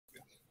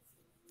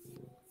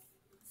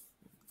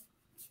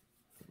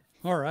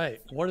All right.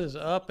 What is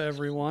up,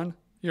 everyone?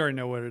 You already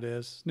know what it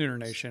is. Nooner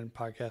Nation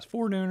podcast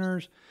for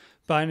Nooners,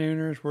 by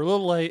Nooners. We're a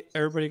little late.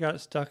 Everybody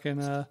got stuck in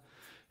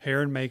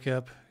hair and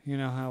makeup. You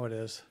know how it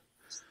is.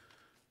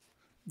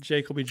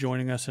 Jake will be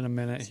joining us in a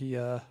minute. He he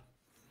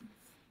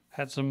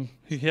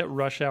hit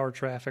rush hour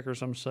traffic or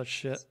some such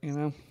shit, you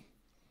know?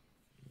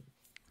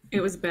 It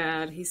was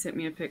bad. He sent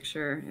me a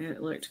picture.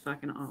 It looked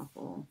fucking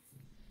awful.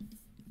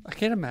 I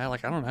can't imagine.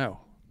 Like, I don't know.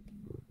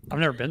 I've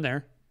never been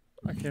there.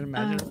 I can't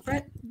imagine.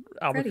 Freddie.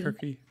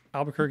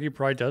 Albuquerque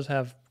probably does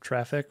have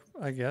traffic,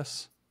 I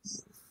guess.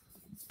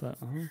 But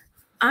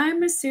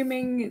I'm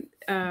assuming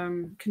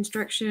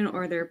construction,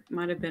 or there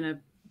might have been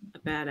a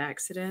bad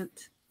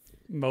accident.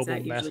 mobile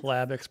That meth usually.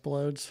 lab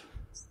explodes.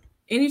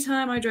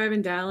 Anytime I drive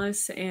in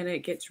Dallas and it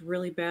gets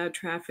really bad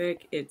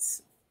traffic,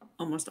 it's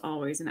almost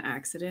always an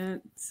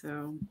accident.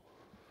 So.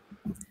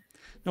 You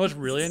know what's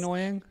really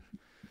annoying?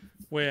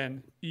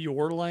 When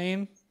your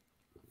lane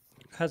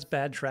has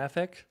bad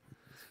traffic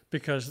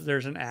because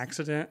there's an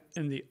accident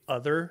in the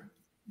other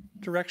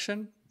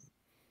direction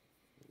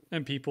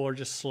and people are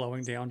just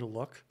slowing down to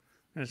look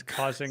and it's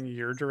causing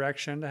your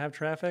direction to have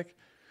traffic.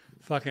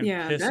 Fucking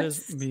Yeah,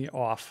 pisses me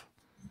off.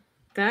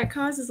 that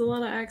causes a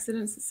lot of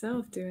accidents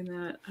itself. Doing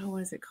that. Oh,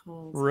 what is it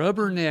called?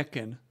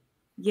 Rubbernecking.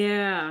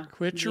 Yeah.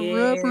 Quit your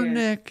Yeah.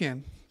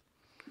 rubbernecking.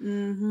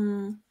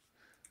 Mm-hmm.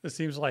 It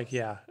seems like,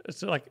 yeah,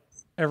 it's like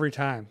every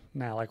time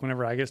now. Like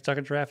whenever I get stuck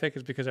in traffic,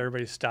 it's because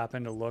everybody's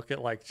stopping to look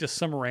at like just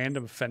some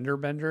random fender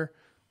bender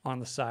on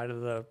the side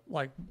of the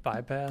like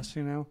bypass,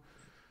 you know?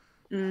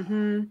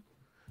 Mm-hmm.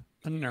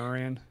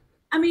 Anurian.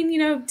 I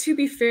mean, to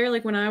be fair,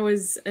 like when I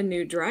was a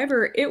new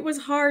driver, it was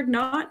hard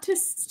not to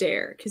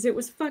stare because it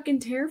was fucking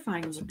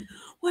terrifying. I was like,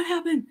 what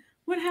happened?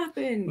 What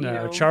happened?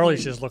 No,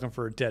 Charlie's just looking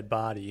for a dead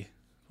body.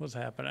 What's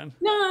happening?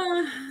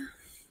 Nah.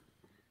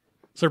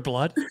 Is there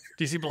blood? Do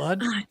you see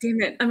blood? Ah,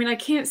 damn it. I mean, I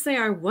can't say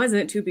I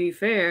wasn't, to be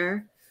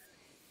fair.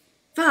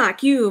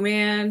 Fuck you,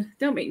 man.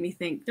 Don't make me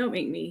think. Don't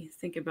make me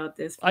think about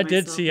this for I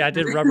did myself. see. I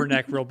did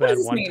rubberneck real What bad does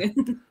this one time.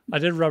 mean? I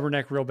did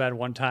rubberneck real bad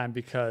one time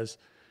because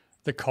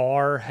the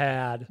car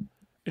had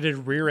it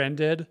had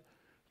rear-ended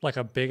like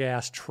a big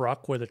ass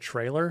truck with a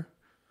trailer,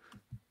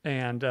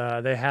 and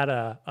they had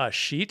a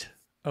sheet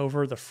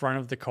over the front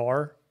of the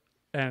car,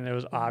 and it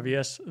was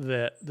obvious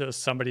that there was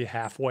somebody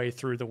halfway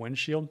through the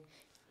windshield.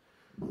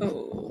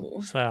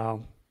 Oh.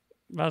 So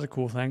that was a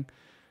cool thing.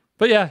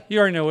 But yeah, you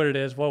already know what it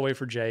is. We'll wait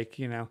for Jake,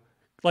 you know.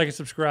 Like and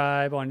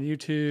subscribe on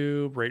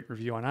YouTube, rate and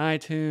review on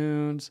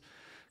iTunes,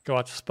 go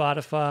out to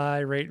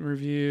Spotify, rate and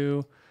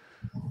review.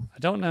 I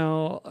don't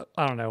know.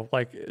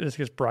 Like this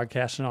gets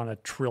broadcasted on a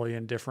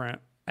trillion different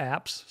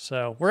apps.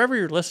 So wherever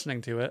you're listening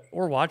to it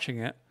or watching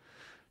it,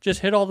 just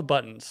hit all the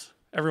buttons,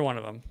 every one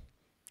of them.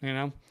 You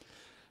know,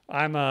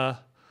 I'm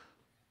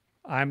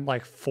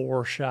like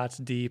 4 shots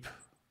deep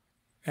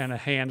and a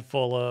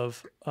handful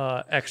of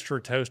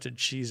extra toasted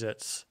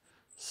Cheez-Its.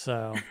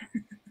 So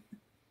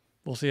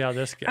we'll see how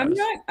this goes.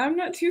 I'm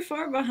not too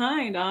far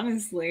behind,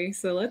 honestly.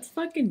 So let's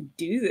fucking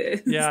do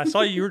this. Yeah, I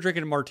saw you were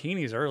drinking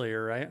martinis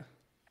earlier, right?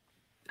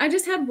 I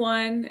just had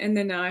one, and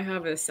then now I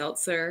have a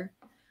seltzer.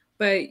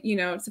 But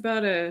it's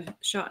about a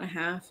shot and a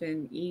half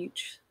in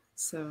each.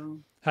 So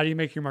How do you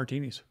make your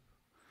martinis?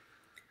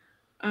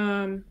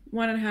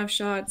 1.5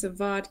 shots of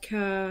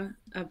vodka,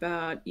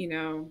 about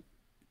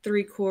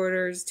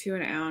 3/4 to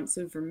an ounce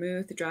of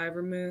vermouth, dry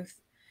vermouth,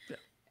 Yeah.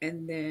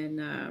 and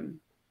then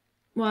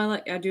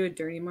I do a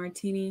dirty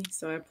martini,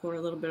 so I pour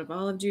a little bit of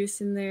olive juice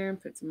in there and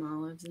put some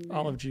olives in there.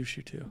 Olive juice,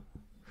 you too.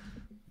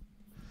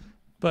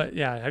 But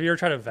yeah, have you ever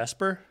tried a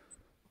Vesper?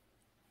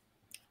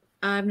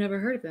 I've never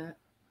heard of that.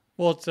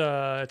 Well,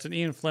 it's an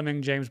Ian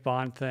Fleming James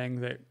Bond thing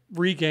that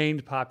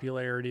regained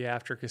popularity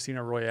after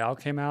Casino Royale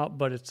came out,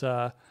 but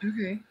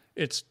Okay.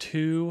 it's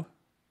 2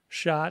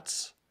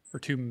 shots or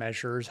 2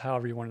 measures,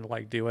 however you want to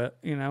like do it,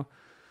 you know.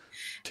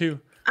 2.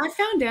 I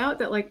found out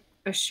that like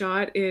a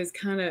shot is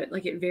kind of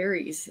like it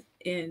varies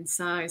in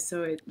size,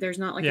 so there's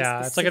not like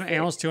Yeah, a it's like an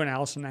specific. ounce to an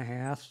ounce and a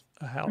half,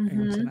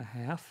 ounce and a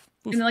half.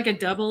 Oof. And then like a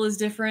double is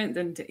different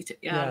than I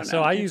Yeah, don't so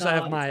know. I It's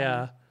have all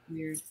my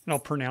weird. and I'll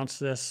pronounce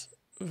this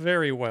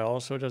very well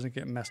so it doesn't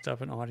get messed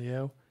up in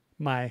audio.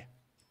 My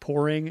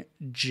pouring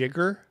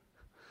jigger.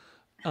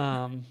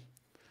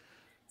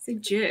 It's a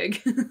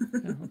jig.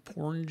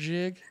 Pouring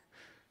jig.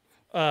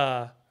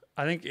 I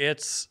think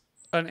it's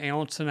an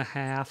ounce and a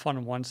half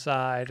on one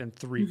side and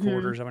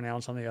 3/4 of an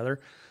ounce on the other.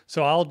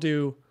 So I'll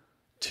do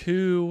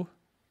two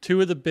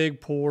of the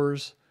big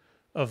pours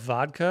of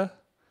vodka,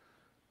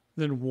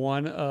 then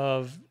one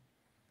of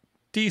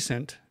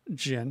decent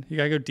gin. You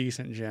gotta go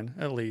decent gin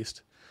at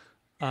least.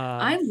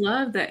 I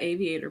love the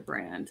Aviator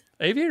brand.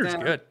 Aviator's The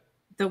good.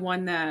 the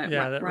one that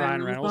Yeah, that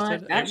Ryan Reynolds bought.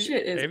 did. That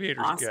shit is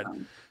Aviator's good.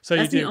 awesome. So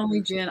That's the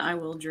only gin I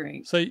will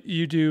drink. So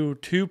you do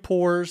 2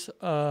 pours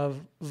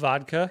of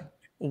vodka,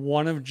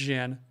 1 of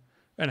gin,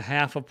 and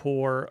half a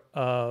pour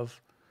of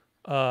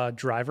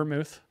dry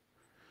vermouth,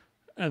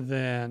 and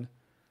then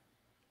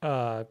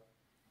if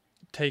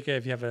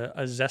you have a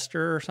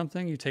zester or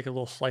something, you take a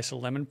little slice of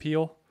lemon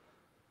peel,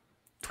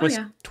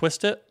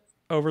 twist it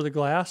over the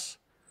glass,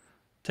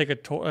 take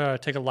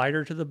a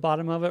lighter to the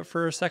bottom of it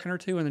for a second or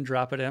two, and then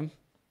drop it in.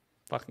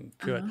 Fucking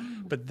good.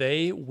 Oh. But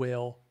they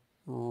will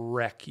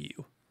wreck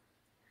you.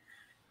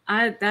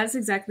 That's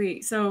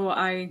exactly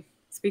so.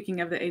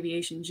 Speaking of the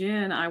aviation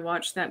gin, I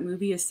watched that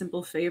movie A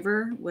Simple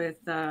Favor with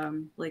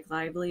Blake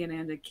Lively and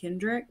Anna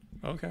Kendrick.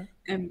 Okay.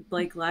 And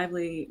Blake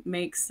Lively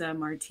makes a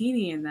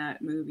martini in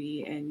that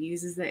movie and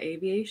uses the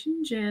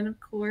aviation gin, of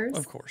course.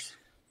 Of course.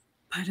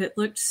 But it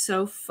looked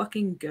so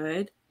fucking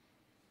good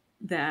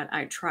that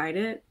I tried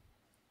it.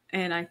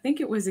 And I think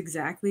it was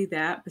exactly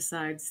that,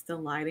 besides the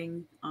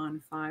lighting on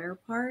fire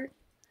part.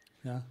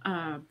 Yeah.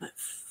 But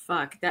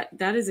fuck,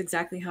 that is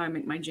exactly how I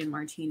make my gin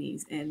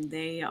martinis, and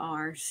they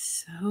are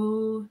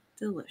so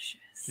delicious.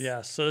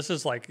 Yeah. So this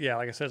is like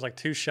I said, it's like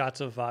 2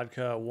 shots of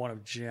vodka, 1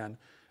 of gin.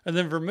 And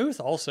then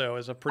vermouth also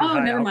is a pretty high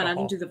never mind. I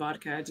alcohol. didn't do the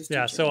vodka. I just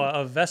Yeah, did so gin.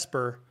 a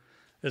Vesper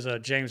is a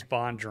James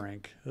Bond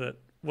drink that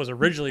was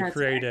originally That's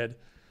created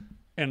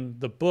in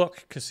the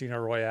book Casino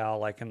Royale,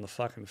 like in the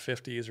fucking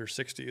 50s or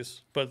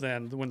 60s. But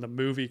then when the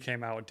movie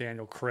came out with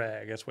Daniel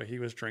Craig, that's what he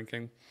was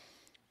drinking.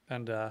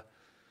 And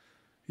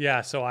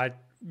so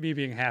me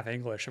being half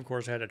English, of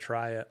course, I had to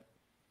try it.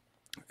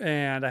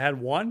 And I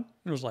had one, and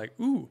it was like,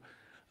 ooh,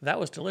 that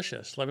was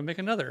delicious. Let me make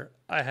another.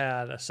 I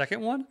had a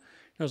second one, and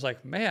I was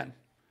like, man,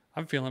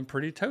 I'm feeling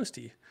pretty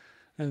toasty.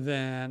 And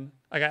then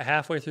I got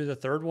halfway through the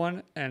third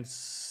one and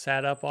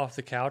sat up off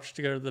the couch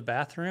to go to the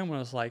bathroom. And I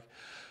was like,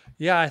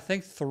 yeah, I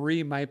think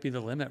 3 might be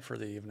the limit for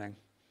the evening.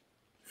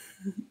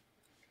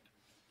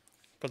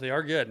 But they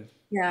are good.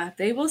 Yeah,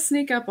 they will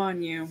sneak up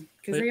on you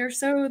because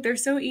they're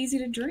so easy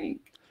to drink.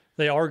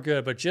 They are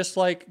good, but just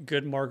like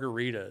good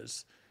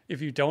margaritas,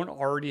 if you don't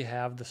already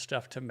have the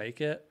stuff to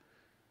make it,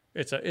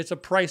 it's a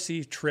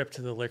pricey trip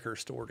to the liquor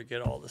store to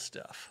get all the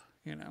stuff,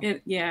 you know.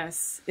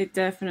 It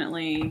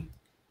definitely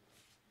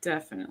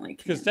can.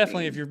 Because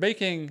definitely, if you're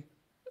making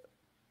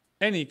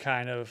any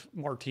kind of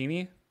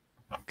martini,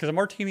 because a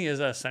martini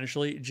is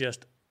essentially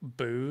just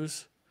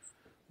booze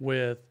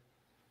with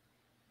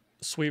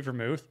sweet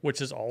vermouth, which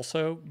is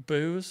also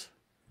booze,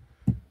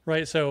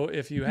 right? So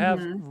if you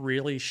have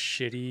really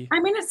shitty, I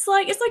mean, it's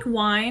like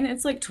wine.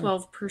 It's like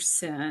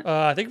 12%.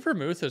 I think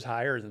vermouth is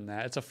higher than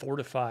that. It's a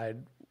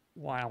fortified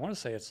wine. I want to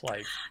say it's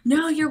like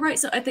No, you're right.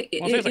 So I think I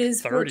wanna say it it's like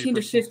is 14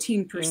 to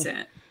 30%.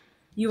 15%.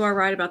 You are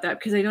right about that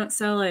because they don't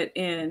sell it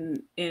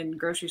in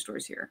grocery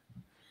stores here.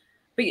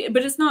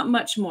 But it's not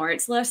much more.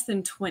 It's less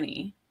than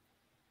 20.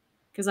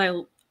 Because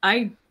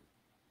I've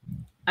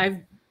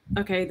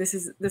okay,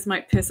 this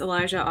might piss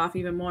Elijah off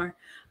even more.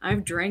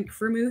 I've drank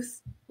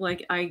vermouth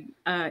like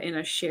in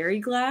a sherry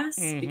glass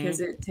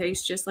because it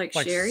tastes just like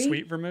sherry.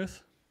 Sweet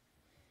vermouth.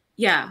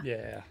 Yeah.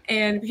 Yeah.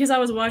 And because I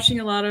was watching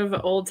a lot of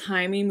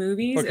old-timey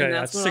movies, Okay, and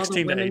that's what all the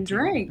 16 to women 18,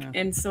 drank. yeah.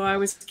 And so I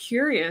was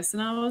curious,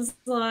 and I was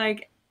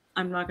like,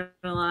 I'm not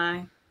gonna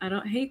lie, I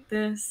don't hate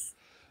this.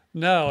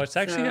 No, it's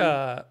actually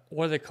So-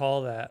 what do they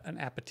call that? An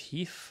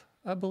aperitif,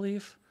 I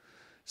believe.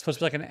 It's supposed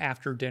to be like an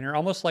after dinner,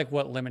 almost like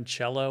what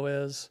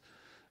limoncello is.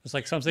 It's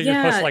like something you're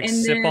supposed to like and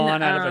sip then,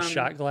 on out of a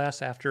shot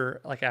glass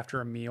after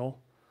a meal.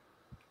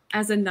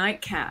 As a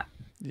nightcap.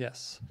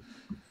 Yes.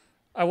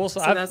 I will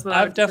say So that's what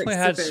I I've would, definitely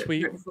like, had sip it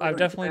sweet. right before I I've went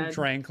to definitely bed.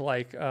 drank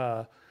like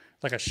a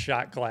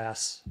shot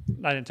glass.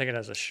 I didn't take it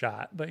as a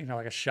shot, but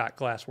like a shot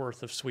glass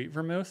worth of sweet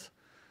vermouth.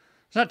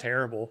 It's not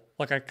terrible.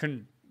 Like I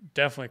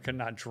definitely could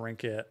not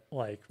drink it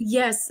like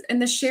Yes,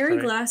 and the sherry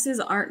straight. glasses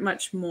aren't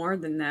much more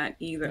than that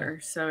either.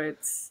 So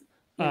it's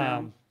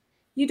Um,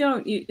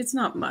 it's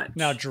not much.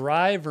 Now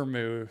dry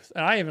vermouth,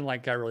 and I even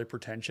like got really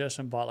pretentious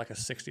and bought like a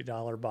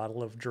 $60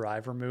 bottle of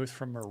dry vermouth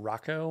from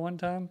Morocco one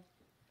time.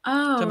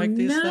 Oh make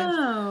these things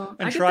no!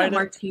 and I get tried that it.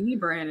 martini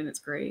brand, and it's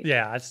great.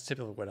 Yeah, that's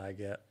typically what I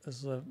get.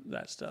 Is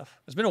that stuff.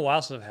 It's been a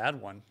while since I've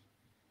had one.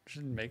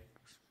 Should make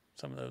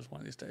some of those one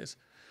of these days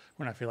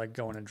when I feel like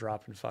going and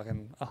dropping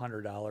fucking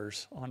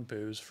 $100 on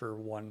booze for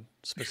one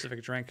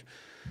specific drink.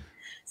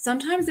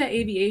 Sometimes that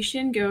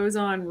aviation goes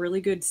on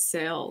really good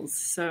sales,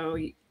 so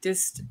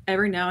just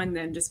every now and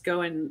then, just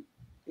go and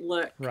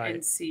look Right.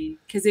 and see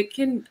because it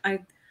can.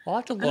 I'll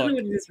have to I don't know look.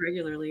 what it is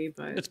regularly,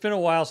 but It's been a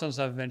while since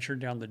I've ventured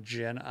down the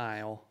gin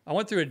aisle. I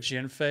went through a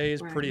gin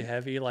phase pretty Right.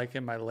 heavy, like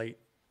in my late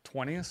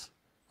 20s,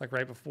 like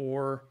right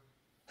before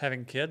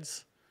having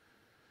kids.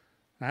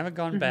 And I haven't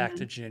gone back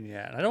to gin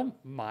yet. And I don't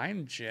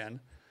mind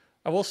gin.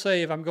 I will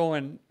say if I'm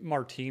going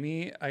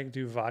martini, I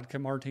do vodka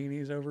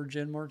martinis over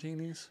gin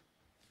martinis.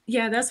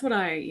 that's what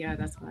I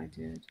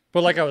did.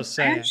 But like I was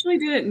I saying, actually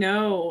didn't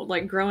know.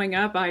 Like growing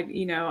up,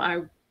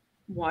 I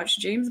watched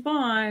James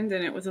Bond,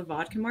 and it was a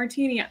vodka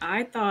martini.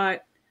 I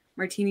thought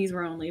martinis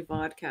were only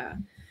vodka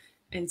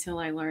until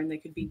I learned they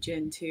could be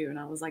gin too, and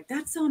I was like,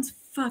 that sounds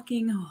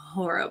fucking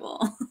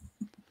horrible.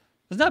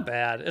 it's not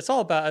bad. It's all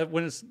about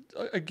when it's,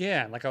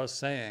 again, like I was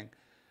saying,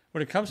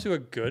 when it comes to a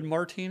good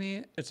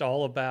martini, it's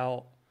all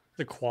about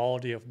the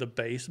quality of the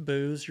base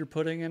booze you're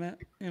putting in it,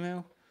 you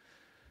know?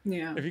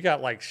 Yeah. If you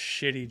got like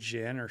shitty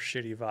gin or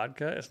shitty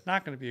vodka, it's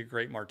not going to be a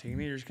great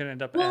martini. You're just going to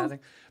end up Well, adding.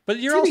 But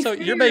you're to be also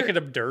you're making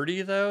fair, them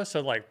dirty though, so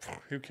like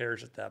who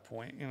cares at that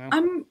point, you know?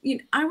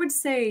 I would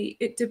say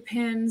it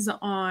depends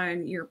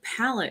on your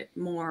palate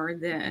more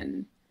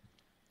than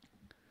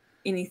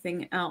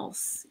anything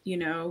else. You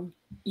know,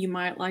 you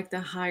might like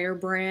the higher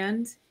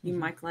brand, you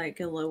might like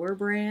a lower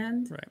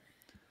brand. Right.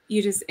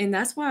 You just, and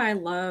that's why I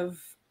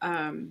love,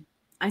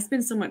 I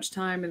spend so much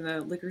time in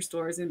the liquor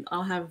stores, and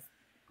I'll have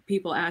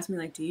people ask me,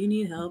 like, do you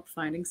need help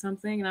finding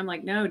something? And I'm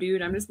like, no,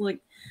 dude, I'm just like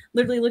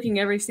literally looking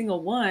every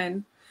single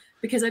one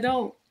because I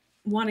don't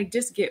want to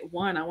just get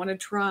one. I want to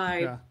try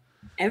Yeah.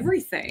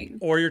 everything.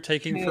 Or you're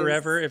taking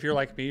forever. Because If you're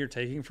like me, you're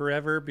taking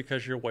forever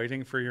because you're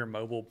waiting for your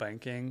mobile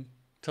banking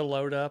to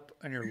load up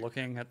and you're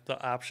looking at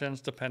the options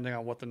depending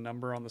on what the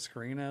number on the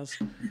screen is,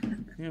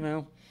 you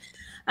know?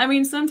 I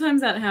mean,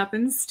 sometimes that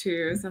happens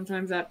too.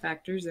 Sometimes that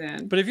factors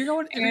in. But if you're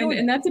going,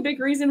 And that's a big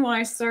reason why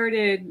I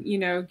started,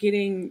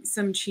 getting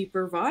some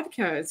cheaper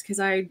vodkas because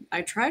I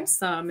tried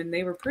some and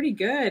they were pretty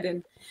good,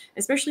 and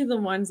especially the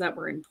ones that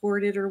were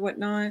imported or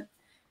whatnot.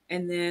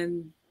 And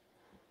then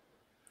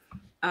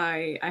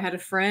I had a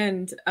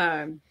friend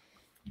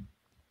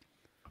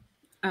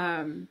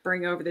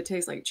bring over the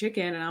Taste Like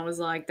Chicken, and I was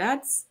like,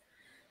 that's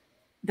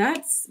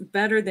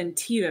better than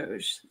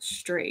Tito's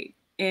straight.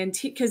 And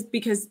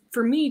because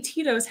for me,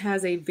 Tito's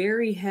has a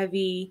very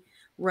heavy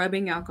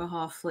rubbing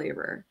alcohol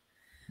flavor.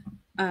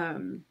 I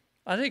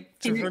think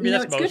And for me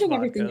that's it's good most in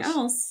everything vodkas.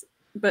 else,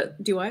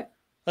 but do what?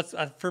 That's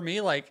for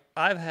me. Like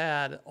I've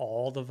had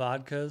all the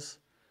vodkas.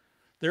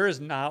 There is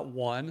not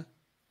one,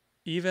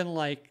 even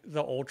like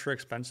the ultra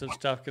expensive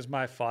stuff, because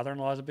my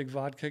father-in-law is a big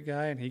vodka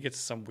guy and he gets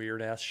some weird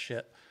ass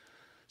shit.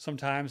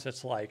 Sometimes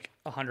it's like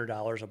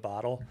 $100 a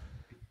bottle.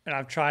 And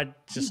I've tried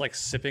just like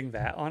sipping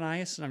that on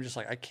ice, and I'm just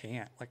like, I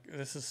can't. Like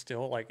this is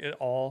still like it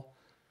all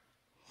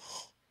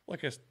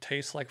like it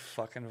tastes like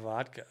fucking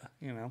vodka,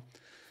 you know?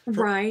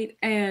 Right.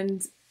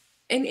 And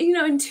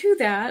to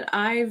that,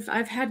 I've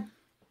had,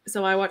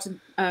 so I watched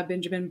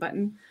Benjamin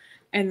Button,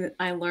 and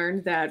I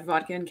learned that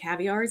vodka and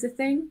caviar is a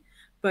thing,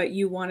 but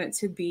you want it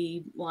to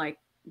be like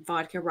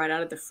vodka right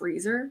out of the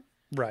freezer.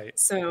 Right.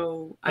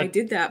 So I But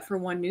did that for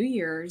one New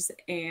Year's,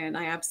 and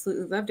I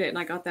absolutely loved it. And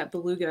I got that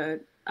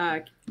Beluga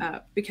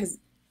because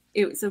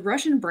it was a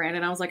Russian brand,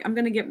 and I was like, I'm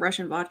going to get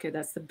Russian vodka.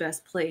 That's the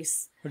best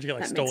place would you get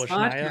like that makes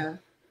Stolichnaya?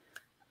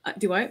 vodka.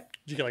 Do what?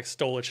 Did you get like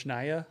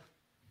Stolichnaya?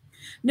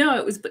 No,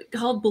 it was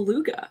called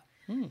Beluga.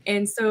 Hmm.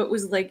 And so it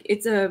was like,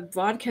 it's a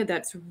vodka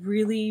that's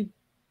really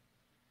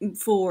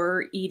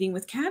for eating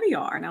with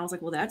caviar. And I was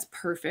like, well, that's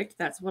perfect.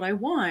 That's what I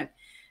want.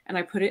 And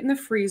I put it in the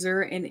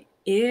freezer, and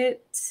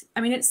it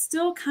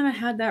still kind of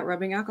had that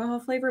rubbing alcohol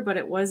flavor, but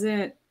it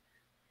wasn't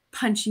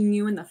punching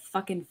you in the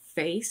fucking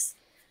face.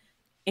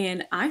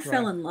 And I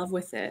fell Right. in love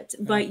with it.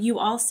 Yeah. But you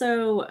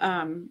also,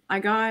 I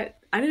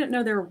didn't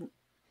know there were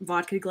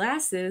vodka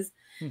glasses,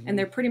 and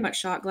they're pretty much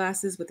shot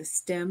glasses with a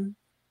stem.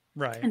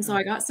 Right. And so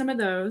I got some of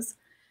those,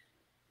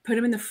 put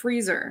them in the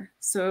freezer.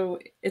 So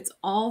it's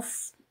all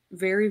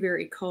very,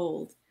 very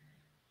cold.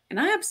 And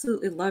I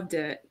absolutely loved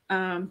it.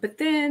 But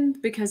then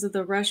because of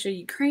the Russia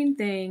Ukraine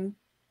thing,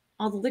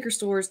 all the liquor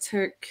stores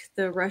took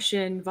the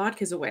Russian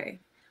vodkas away,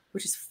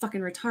 which is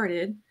fucking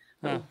retarded.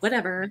 But Huh.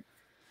 whatever.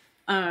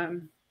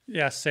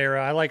 Yeah,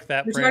 Sarah, I like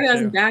that brand Retarded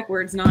as in too.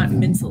 backwards, not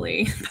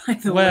mentally, by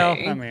the Well,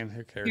 way. I mean,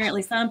 who cares?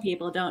 Apparently, some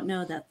people don't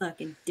know that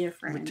fucking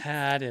difference.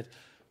 Retarded.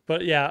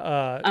 But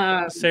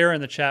yeah, Sarah in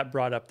the chat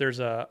brought up there's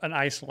an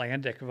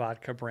Icelandic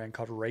vodka brand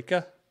called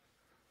Reka.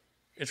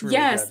 It's really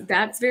Yes, good.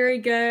 that's very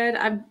good.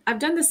 I've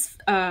done this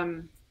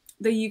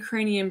the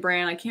Ukrainian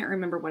brand. I can't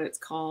remember what it's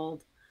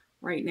called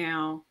right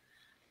now.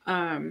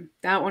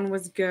 That one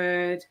was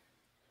good.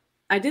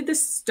 I did the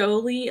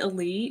Stoli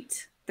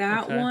Elite.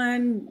 That Okay.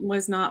 one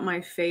was not my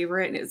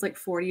favorite, and it was like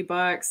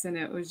 $40, and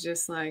it was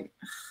just like,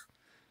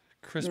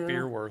 Chris yeah.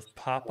 Beerworth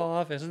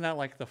Popov. Isn't that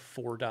like the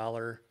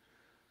 $4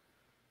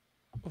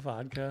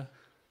 vodka?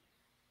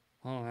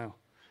 I don't know.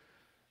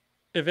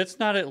 If it's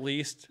not at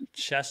least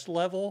chest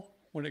level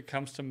when it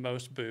comes to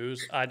most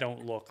booze, I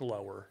don't look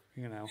lower,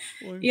 you know.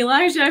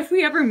 Elijah, if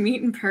we ever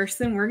meet in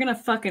person, we're gonna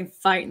fucking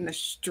fight in the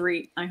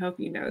street. I hope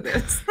you know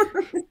this.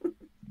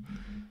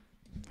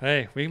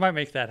 Hey, we might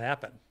make that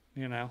happen,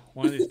 you know,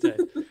 one of these days.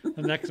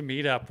 The next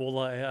meetup,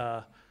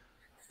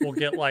 we'll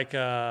get like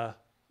a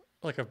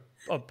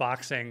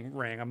boxing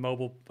ring, a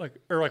mobile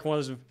or like one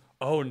of those.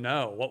 Oh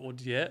no, what would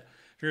you get?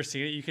 If you're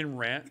seeing it, you can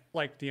rent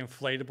like the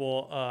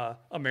inflatable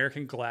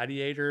American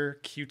Gladiator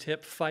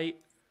Q-tip fight.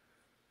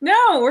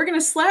 No, we're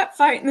gonna slap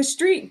fight in the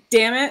street.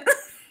 Damn it!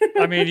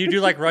 I mean, you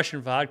do like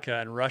Russian vodka,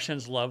 and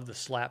Russians love the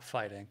slap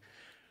fighting.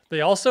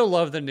 They also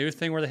love the new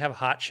thing where they have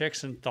hot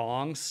chicks and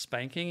thongs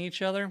spanking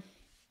each other.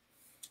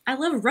 I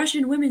love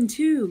Russian women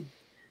too.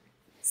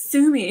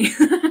 Sue me.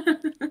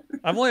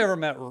 I've only ever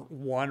met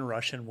one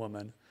Russian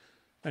woman,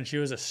 and she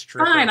was a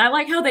stripper. Fine, I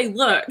like how they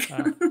look.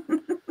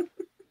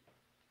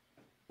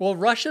 Well,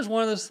 Russia's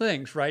one of those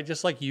things, right?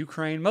 Just like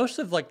Ukraine, most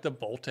of like the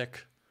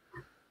Baltic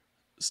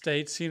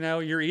states, you know,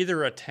 you're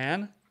either a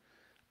 10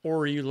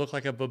 or you look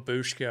like a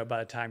babushka by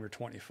the time you're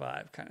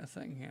 25, kind of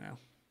thing, you know.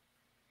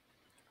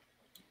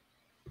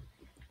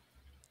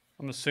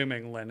 I'm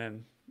assuming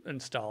Lenin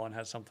and Stalin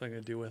had something to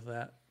do with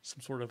that.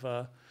 Some sort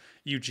of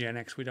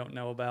eugenics we don't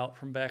know about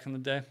from back in the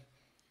day.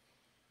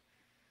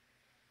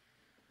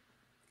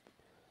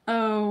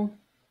 Oh,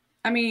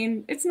 I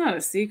mean, it's not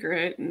a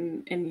secret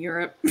in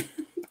Europe.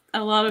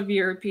 A lot of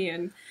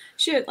European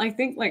shit. I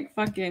think like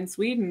fucking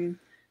Sweden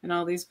and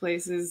all these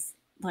places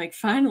like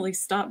finally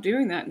stopped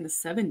doing that in the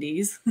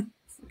 70s.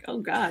 It's like, oh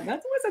God,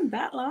 that wasn't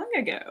that long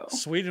ago.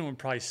 Sweden would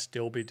probably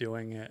still be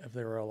doing it if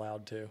they were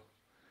allowed to.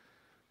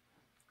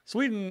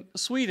 I'm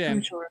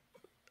Sweden, sure.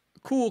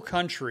 cool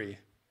country,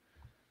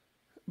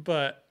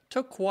 but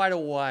took quite a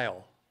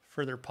while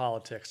for their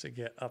politics to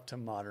get up to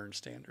modern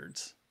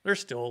standards. They're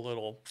still a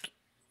little,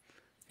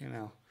 you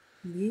know,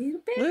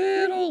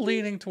 little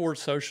leaning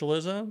towards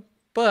socialism,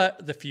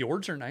 but the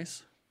fjords are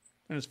nice.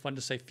 And it's fun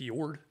to say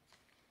fjord.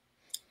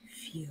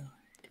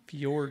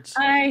 Fjords.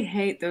 I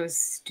hate those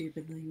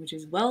stupid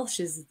languages.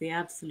 Welsh is the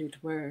absolute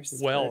worst.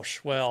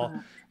 Welsh.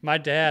 Well, my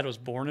dad was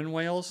born in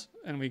Wales,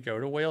 and we go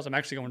to Wales. I'm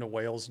actually going to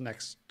Wales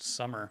next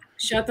summer.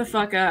 Shut the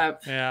fuck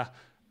up. Yeah.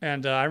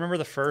 And I remember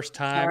the first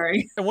time.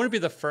 Sorry. It wouldn't be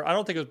the first. I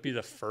don't think it would be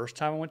the first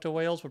time I went to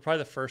Wales, but probably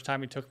the first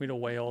time he took me to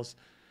Wales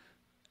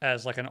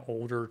as like an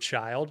older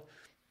child.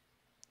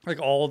 Like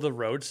all of the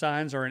road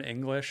signs are in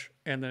English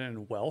and then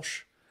in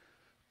Welsh.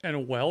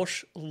 And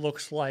Welsh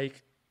looks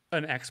like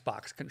an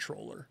Xbox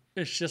controller.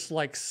 It's just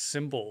like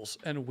symbols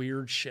and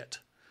weird shit,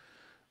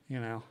 you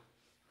know?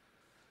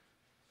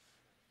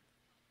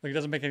 Like it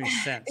doesn't make any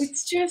sense.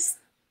 It's just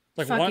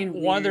like fucking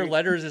one of their weird.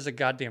 letters is a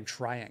goddamn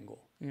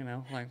triangle, you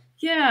know? Like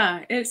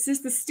Yeah, it's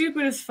just the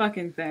stupidest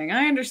fucking thing.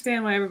 I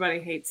understand why everybody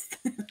hates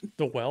them.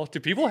 the Welsh.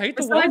 Do people hate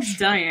the Besides Welsh?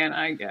 Diane,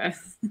 I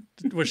guess.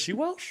 Was she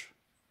Welsh?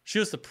 She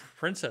was the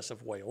princess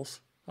of Wales.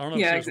 I don't know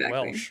if Yeah, she was exactly.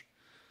 Welsh.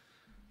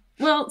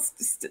 Well,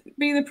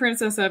 being the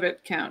princess of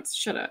it counts.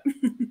 Shut up.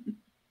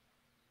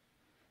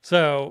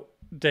 So,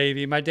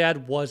 Davey, my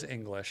dad was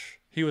English.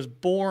 He was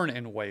born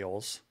in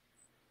Wales.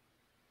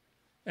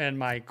 And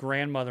my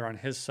grandmother on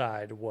his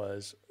side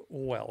was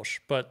Welsh,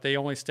 but they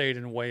only stayed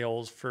in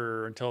Wales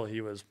for until he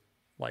was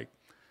like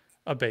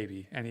a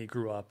baby, and he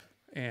grew up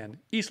in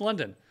East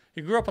London.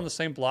 He grew up on the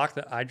same block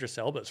that Idris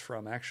Elba's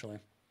from, actually.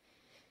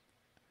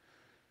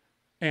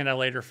 And I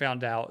later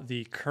found out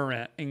the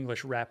current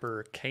English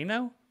rapper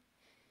Kano.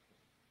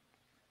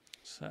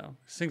 So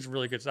he sings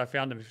really good. I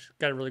found him. He's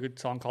got a really good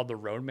song called "The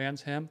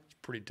Roadman's Hymn." It's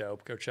pretty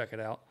dope. Go check it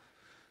out.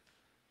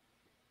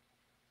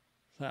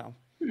 So.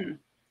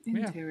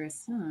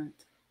 Interessant.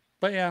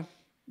 But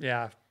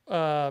yeah.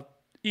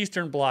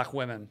 Eastern Bloc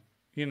women.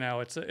 You know,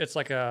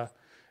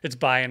 it's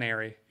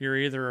binary. You're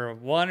either a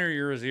 1 or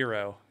you're a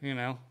 0. You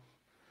know,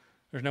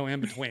 there's no in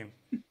between.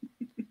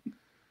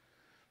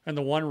 And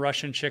the one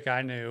Russian chick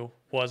I knew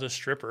was a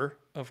stripper,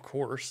 of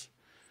course.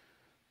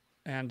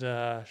 And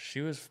she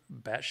was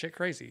batshit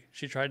crazy.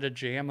 She tried to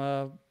jam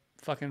a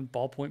fucking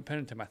ballpoint pen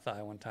into my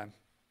thigh one time.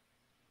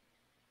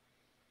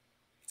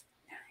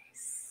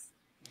 Nice.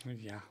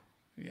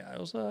 Yeah, it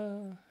was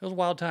a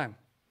wild time.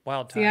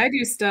 Wild time. See, I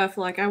do stuff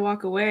like I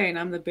walk away and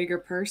I'm the bigger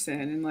person,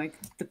 and like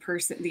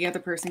the other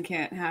person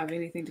can't have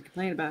anything to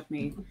complain about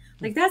me.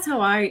 Like that's how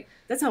I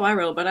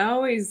roll. But I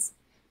always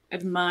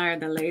admire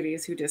the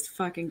ladies who just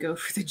fucking go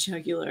for the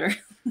jugular.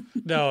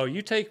 No,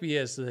 you take me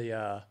as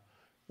the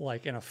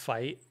like in a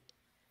fight,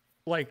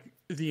 like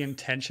the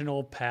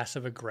intentional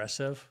passive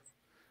aggressive.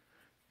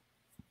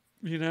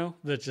 You know,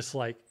 that just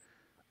like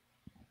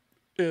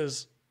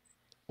is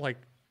like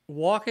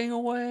walking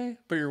away,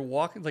 but you're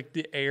walking like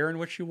the air in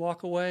which you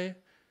walk away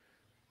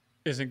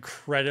is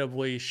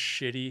incredibly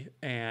shitty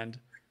and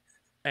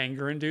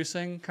anger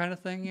inducing kind of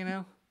thing, you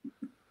know?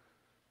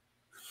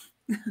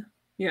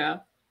 Yeah.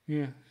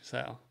 Yeah.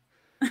 So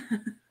that's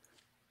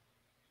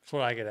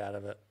what I get out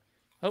of it.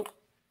 Oh.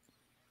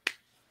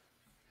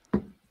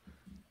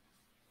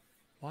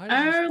 Why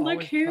does this Oh, look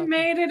always who pop up?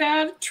 made it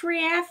out of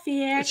traffic.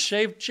 It's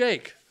Shaved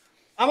Jake.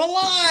 I'm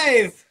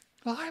alive!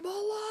 I'm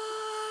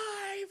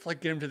alive! Like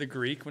get him to the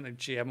Greek when I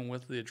jam him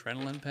with the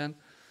adrenaline pen.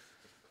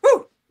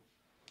 Woo!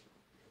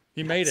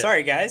 He made it.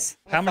 Sorry, guys.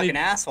 I'm How a many-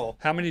 fucking asshole.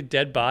 How many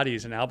dead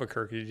bodies in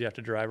Albuquerque did you have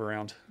to drive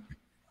around?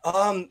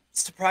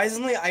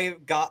 Surprisingly, I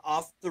got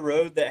off the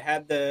road that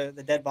had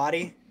the dead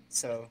body,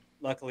 so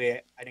luckily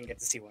I didn't get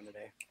to see one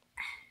today.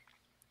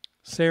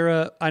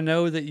 Sarah, I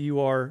know that you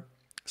are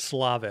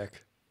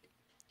Slavic,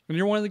 and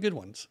you're one of the good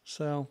ones.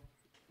 So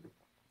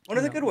One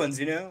of the good ones,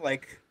 you know,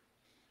 like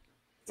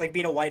it's like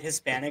being a white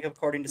Hispanic,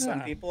 according to some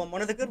Yeah. people. I'm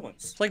one of the good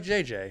ones. it's like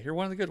JJ. You're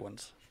one of the good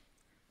ones.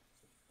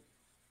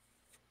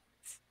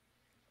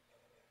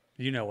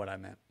 You know what I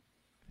meant.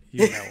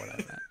 You know what I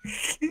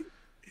meant.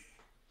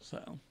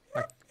 So,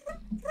 like,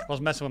 I was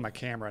messing with my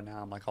camera.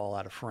 Now I'm like all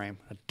out of frame.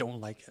 I don't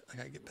like it. I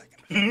gotta get back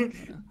in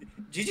frame.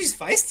 Gigi's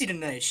feisty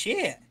tonight.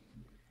 Shit.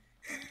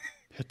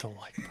 Hit the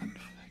like button.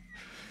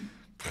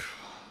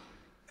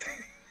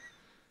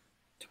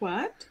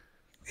 What?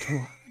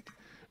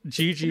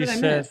 Gigi What did I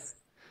said. miss?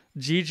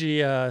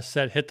 Gigi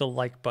said, "Hit the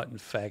like button,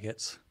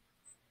 faggots."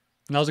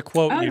 And that was a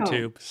quote Oh.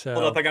 YouTube. So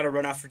Hold up, I gotta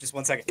run off for just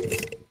 1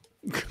 second.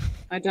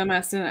 My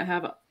dumbass didn't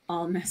have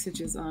all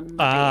messages on.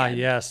 My bed.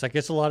 yes, that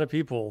gets a lot of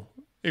people.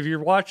 If you're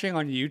watching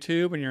on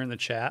YouTube and you're in the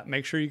chat,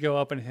 make sure you go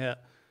up and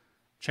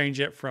change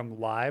it from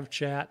live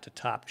chat to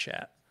top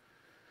chat.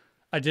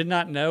 I did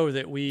not know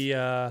that we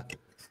had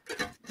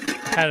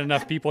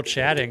enough people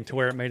chatting to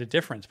where it made a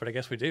difference, but I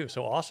guess we do.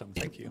 So awesome.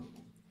 Thank you.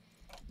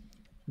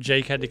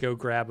 Jake had to go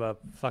grab a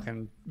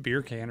fucking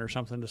beer can or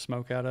something to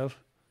smoke out of.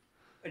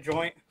 A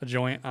joint. A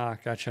joint. Ah,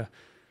 gotcha.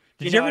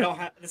 You know, I don't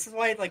have. This is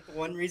why, like, the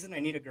one reason I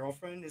need a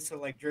girlfriend is so,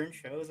 like, during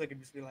shows, I can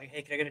just be like,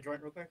 "Hey, can I get a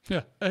joint real quick?"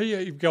 Yeah.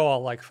 Hey, you go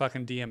all like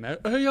fucking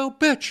DMX. Hey, yo,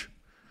 bitch.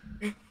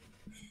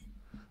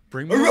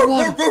 Bring me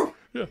water.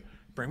 Yeah.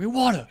 Bring me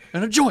water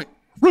and a joint.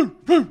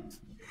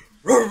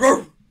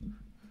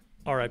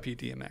 R.I.P.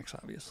 DMX,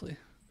 obviously.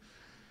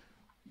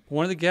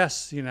 One of the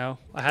guests, you know,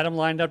 I had him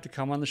lined up to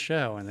come on the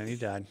show, and then he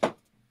died.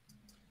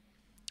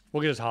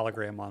 We'll get his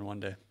hologram on one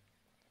day.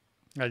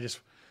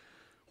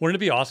 Wouldn't it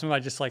be awesome if I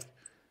just, like,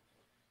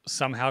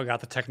 somehow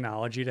got the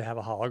technology to have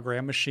a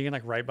hologram machine,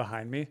 like, right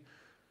behind me,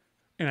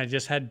 and I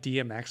just had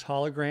DMX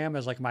hologram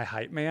as, like, my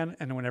hype man,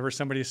 and whenever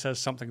somebody says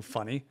something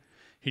funny,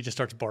 he just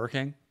starts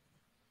barking.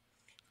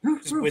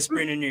 Just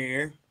whispering in your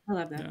ear. I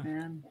love that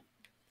man.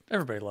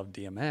 Everybody loved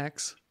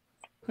DMX.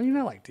 How do you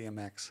not like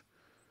DMX?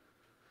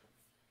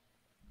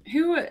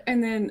 Who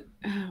and then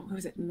what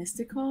was it?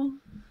 Mystical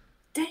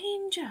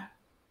Danger.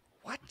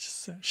 What?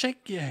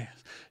 Shake your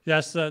ass.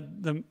 That's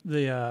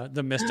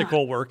the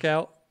mystical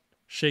workout.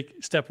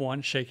 Step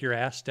 1, shake your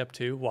ass. Step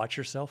 2, watch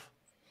yourself.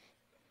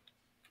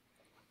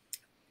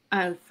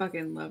 I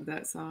fucking love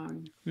that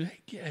song.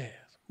 Shake your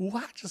ass.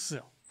 Watch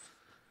yourself.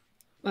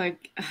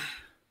 Like,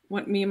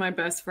 what me and my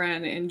best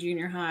friend in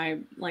junior high,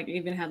 like,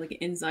 even had like an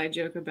inside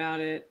joke about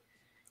it,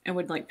 and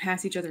would like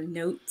pass each other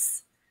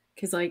notes.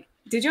 Cause like,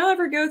 did y'all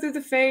ever go through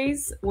the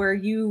phase where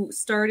you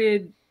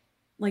started,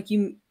 like,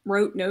 you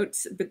wrote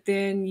notes, but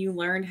then you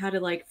learned how to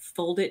like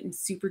fold it in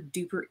super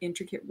duper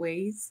intricate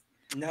ways?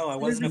 No, I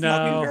wasn't a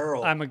fucking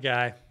girl. I'm a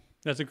guy.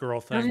 That's a girl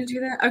How thing. did you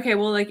do that? Okay,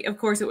 well, like, of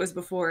course it was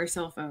before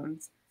cell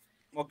phones.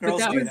 Well,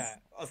 girls do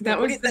that.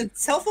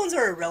 Cell phones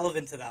are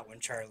irrelevant to that one,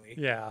 Charlie.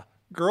 Yeah.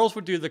 Girls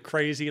would do the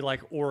crazy,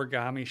 like,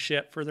 origami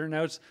shit for their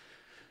notes.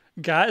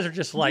 Guys are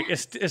just like,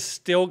 it's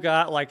still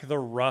got, like, the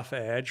rough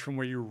edge from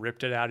where you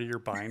ripped it out of your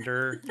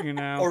binder, you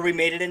know? Or we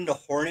made it into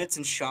hornets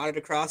and shot it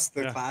across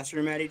the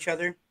classroom at each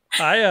other.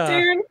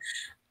 Dude.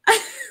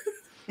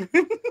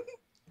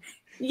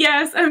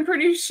 Yes, I'm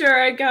pretty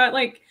sure I got,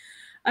 like,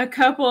 a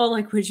couple,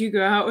 like, would you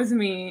go out with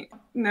me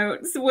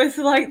notes with,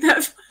 like,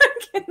 that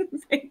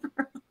fucking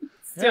paper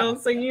still.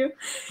 So you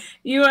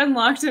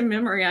unlocked a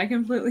memory I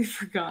completely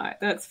forgot.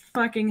 That's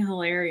fucking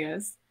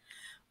hilarious.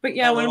 But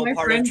yeah, one of my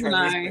friends and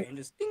I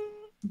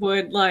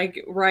would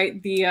like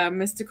write the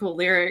mystical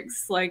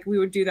lyrics. Like, we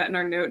would do that in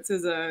our notes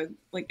as a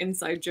like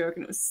inside joke,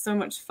 and it was so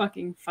much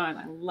fucking fun.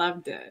 I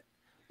loved it.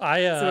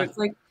 So it's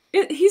like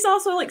he's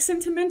also like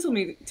sentimental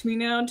to me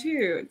now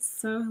too.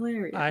 It's so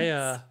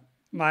hilarious.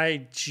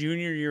 My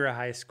junior year of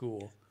high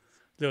school,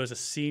 there was a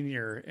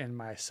senior in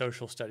my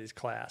social studies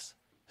class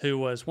who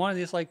was one of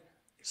these like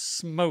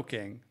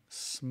smoking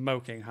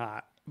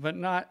hot, but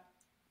not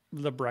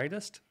the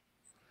brightest.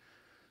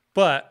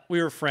 But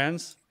we were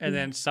friends, and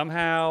then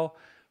somehow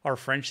our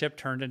friendship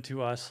turned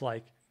into us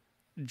like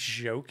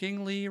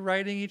jokingly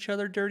writing each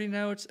other dirty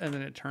notes, and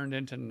then it turned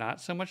into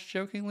not so much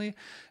jokingly.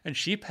 And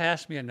she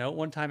passed me a note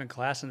one time in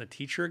class, and the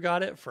teacher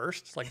got it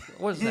first. It's like,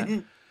 what is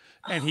that?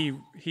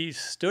 And he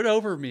stood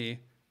over me,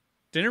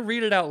 didn't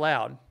read it out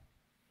loud,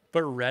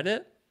 but read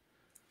it,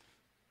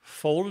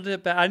 folded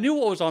it back. I knew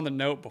what was on the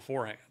note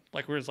beforehand,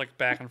 like it was like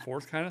back and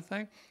forth kind of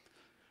thing.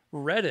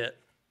 Read it,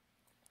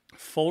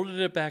 folded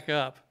it back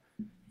up.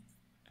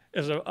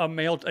 As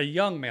a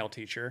young male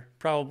teacher,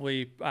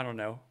 probably, I don't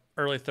know,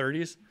 early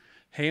 30s,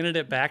 handed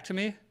it back to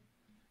me,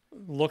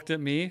 looked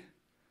at me,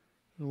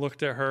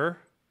 looked at her,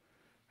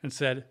 and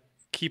said,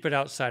 "Keep it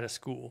outside of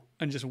school,"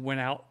 and just went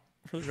out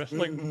for the rest,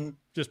 like,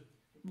 just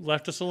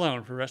left us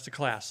alone for the rest of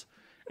class.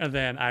 And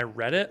then I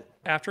read it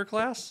after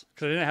class,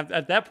 because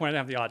at that point, I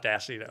didn't have the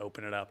audacity to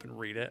open it up and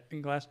read it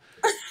in class.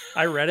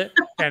 I read it,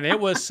 and it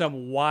was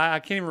some wild, I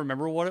can't even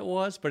remember what it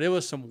was, but it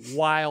was some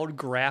wild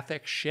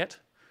graphic shit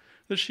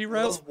that she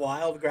wrote. Those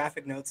wild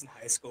graphic notes in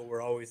high school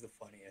were always the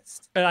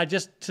funniest. And I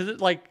just,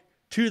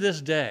 to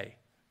this day,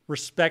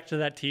 respect to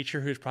that teacher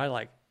who's probably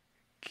like,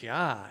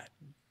 God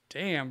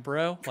damn,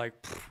 bro. Like,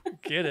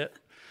 get it.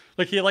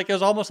 Like, it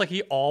was almost like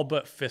he all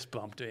but fist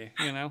bumped me,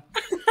 you know?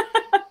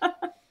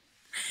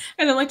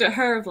 And I looked at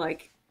her of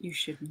like, you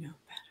should know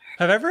better.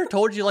 Have I ever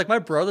told you, like, my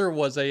brother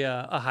was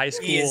a high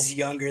school. He is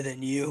younger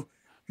than you.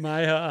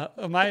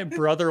 My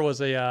brother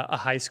was a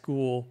high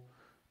school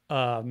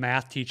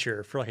math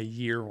teacher for like a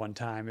year one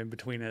time in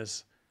between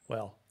his,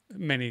 well,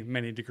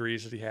 many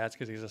degrees that he has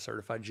because he's a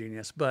certified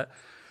genius. But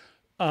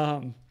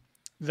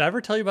did I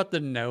ever tell you about the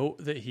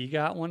note that he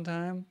got one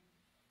time?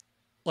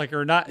 Like,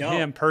 or not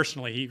him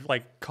personally. He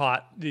like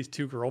caught these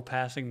two girl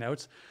passing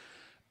notes.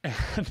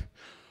 And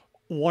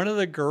one of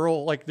the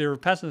girl, like they were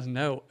passing this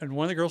note, and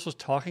one of the girls was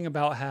talking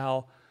about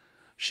how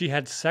she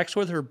had sex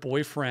with her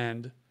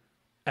boyfriend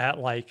at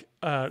like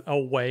a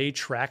away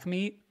track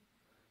meet,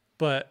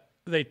 but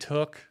they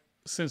took,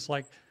 since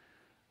like,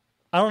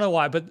 I don't know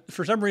why, but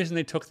for some reason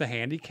they took the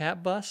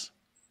handicap bus,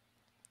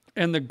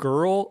 and the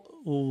girl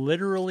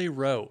literally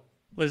wrote,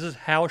 this is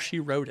how she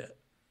wrote it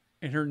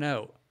in her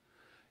note.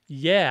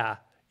 Yeah,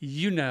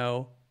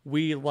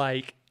 we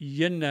like,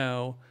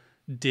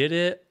 did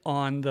it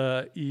on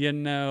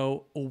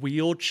the,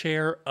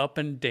 wheelchair up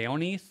and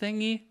downy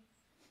thingy.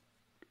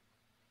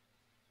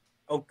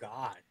 Oh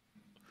God.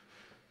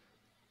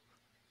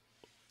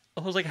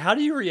 I was like, how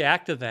do you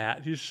react to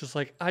that? He's just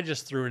like, I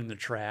just threw it in the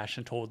trash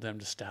and told them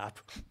to stop.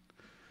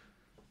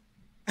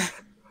 I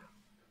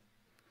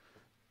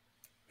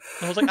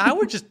was like, I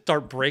would just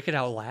start breaking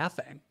out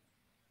laughing.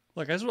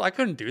 Like, I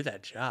couldn't do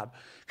that job.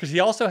 Because he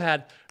also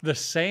had the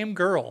same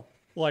girl,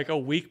 like a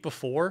week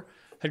before,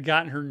 had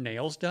gotten her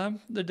nails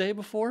done the day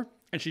before.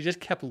 And she just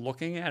kept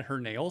looking at her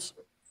nails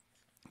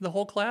the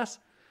whole class.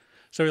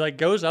 So he like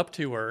goes up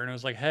to her and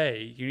was like,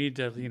 hey, you need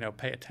to,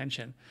 pay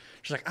attention.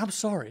 She's like, I'm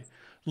sorry.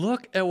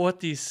 Look at what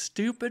these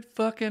stupid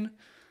fucking,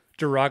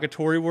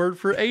 derogatory word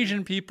for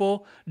Asian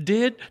people,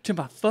 did to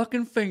my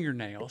fucking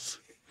fingernails.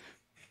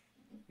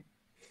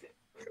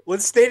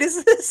 What state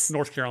is this?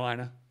 North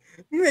Carolina.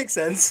 Makes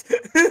sense.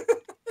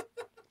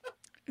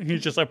 He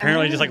just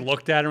apparently just like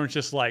looked at her and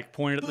just like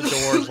pointed at the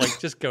doors, like,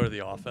 just go to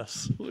the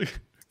office.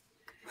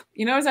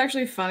 You know what's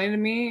actually funny to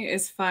me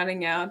is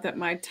finding out that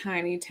my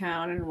tiny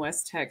town in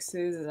West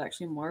Texas is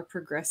actually more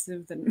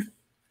progressive than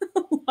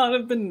a lot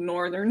of the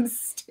northern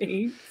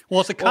states.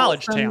 Well, it's a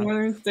college some town.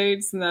 Northern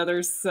states and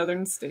other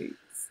southern states.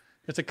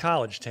 It's a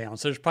college town,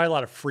 so there's probably a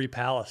lot of Free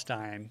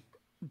Palestine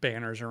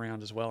banners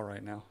around as well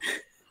right now.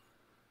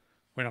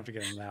 We don't have to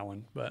get into that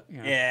one, but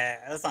Yeah,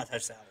 let's not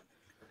touch that one.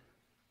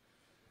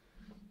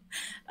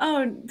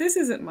 Oh, this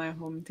isn't my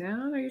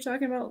hometown. Are you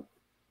talking about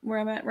where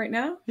I'm at right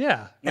now?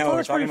 Yeah. No,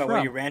 we're talking about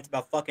where you rant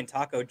about fucking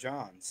Taco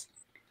John's.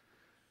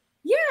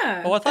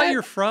 Yeah. Oh, I thought you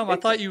were from. I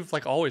thought you've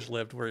like always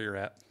lived where you're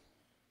at.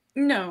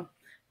 No.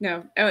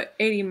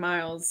 80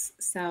 miles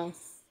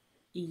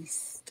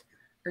southeast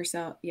or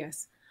south.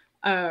 Yes.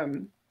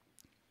 But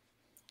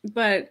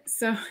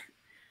so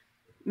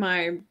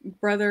my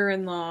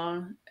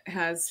brother-in-law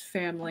has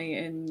family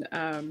in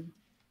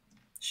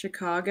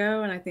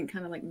Chicago, and I think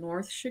kind of like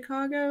North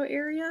Chicago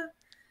area.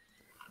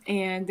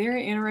 And they're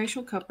an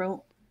interracial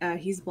couple.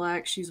 He's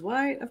black, she's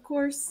white, of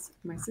course,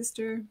 my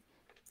sister.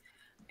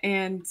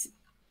 And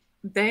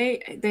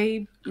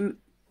they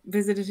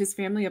visited his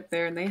family up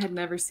there, and they had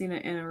never seen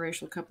an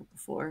interracial couple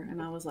before.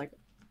 And I was like,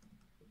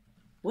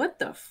 what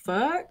the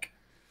fuck?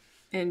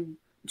 In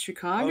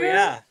Chicago? Oh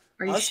yeah.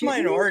 Are you Us shitting me?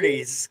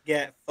 minorities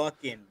get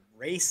fucking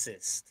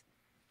racist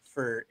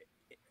for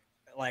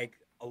like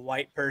a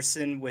white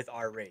person with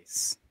our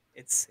race.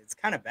 It's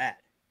kind of bad.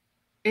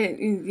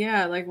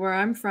 Yeah, like where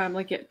I'm from,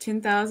 like at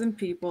 10,000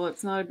 people,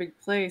 it's not a big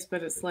place,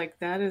 but it's like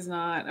that is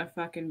not a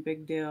fucking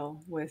big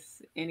deal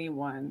with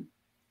anyone.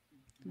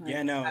 Like,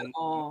 Yeah, no. at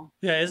all.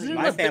 Yeah, isn't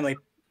My it family.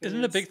 isn't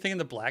it a big thing in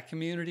the black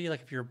community?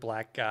 Like if you're a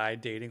black guy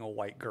dating a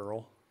white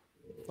girl.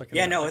 Like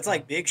Yeah, no, it's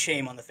like big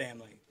shame on the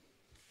family.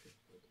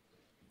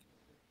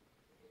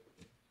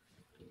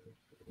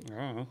 I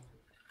don't know.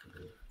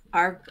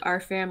 Our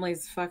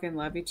families fucking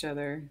love each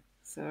other,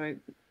 so I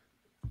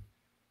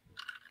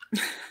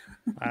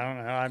don't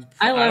know.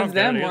 I love don't get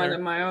them it more either.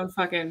 than my own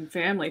fucking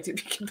family. To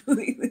be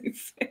completely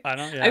fair, I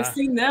don't. Yeah. I've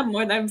seen them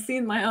more than I've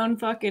seen my own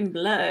fucking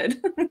blood.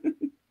 I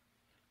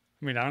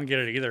mean, I don't get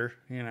it either.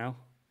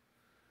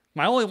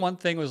 My only one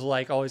thing was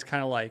like always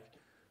kind of like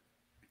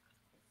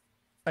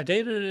I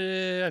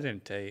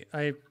didn't date.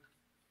 I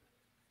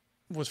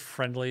was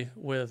friendly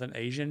with an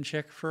Asian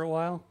chick for a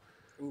while.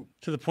 Ooh.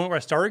 To the point where I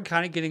started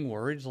kind of getting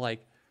worried,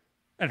 like,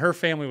 and her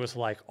family was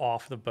like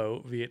off the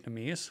boat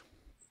Vietnamese.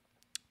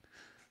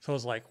 So I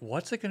was like,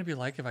 what's it going to be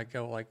like if I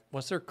go, like,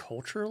 what's their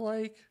culture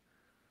like?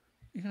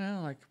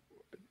 Like,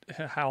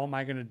 how am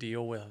I going to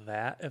deal with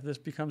that if this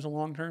becomes a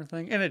long-term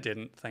thing? And it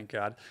didn't, thank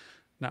God.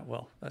 Not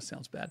well, that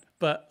sounds bad.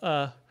 But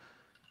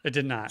it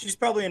did not. She's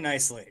probably a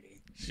nice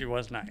lady. She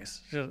was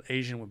nice. She was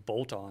Asian with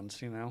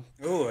bolt-ons,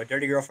 Ooh, a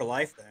dirty girl for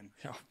life then.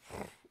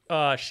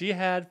 She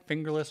had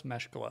fingerless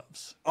mesh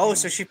gloves. Oh,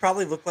 so she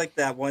probably looked like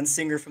that one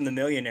singer from the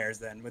Millionaires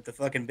then, with the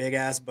fucking big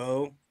ass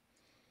bow.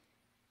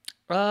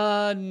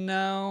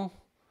 No.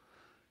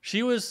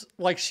 She was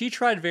like, she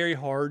tried very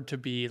hard to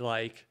be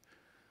like,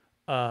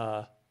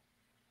 I'm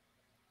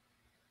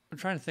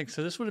trying to think.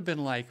 So this would have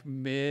been like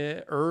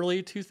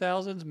early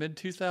 2000s, mid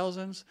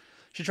 2000s.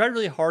 She tried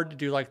really hard to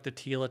do like the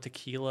Tila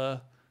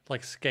Tequila,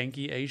 like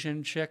skanky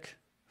Asian chick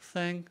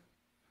thing.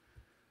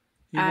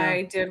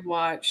 I did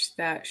watch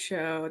that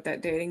show,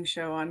 that dating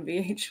show on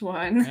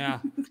VH1. Yeah.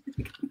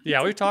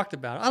 Yeah, we've talked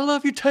about it. I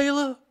love you,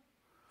 Taylor.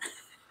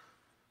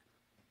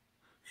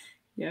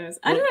 Yes.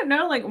 I didn't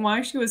know like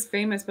why she was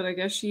famous, but I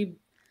guess she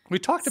We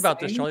talked about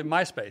this, sang? Charlie.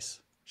 MySpace.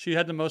 She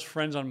had the most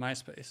friends on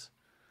MySpace.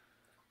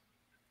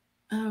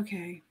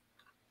 Okay.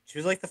 She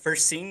was like the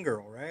first scene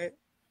girl, right?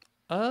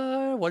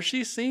 Was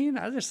she seen?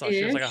 I just thought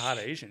she was like a hot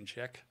Ish. Asian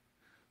chick.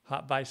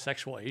 Hot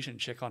bisexual Asian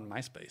chick on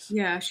MySpace.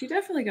 Yeah, she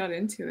definitely got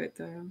into it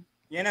though.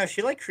 You know,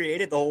 she like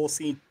created the whole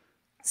scene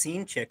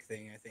chick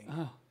thing, I think.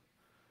 Oh.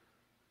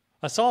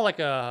 I saw like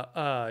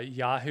a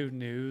Yahoo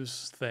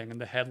News thing, and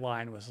the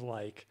headline was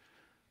like,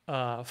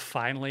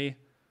 finally,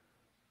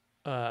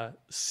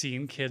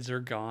 scene kids are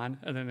gone.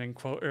 And then in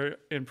quote, or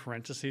in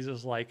parentheses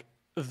is like,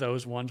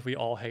 those ones we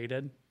all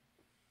hated.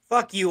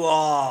 Fuck you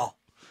all.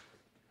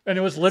 And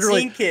it was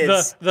literally Scene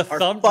kids the are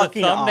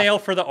thumbnail fucking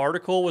for the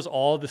article was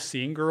all the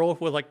scene girl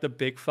with like the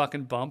big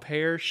fucking bump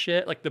hair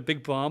shit, like the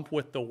big bump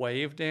with the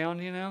wave down,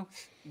 you know?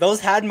 Those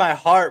had my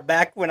heart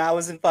back when I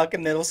was in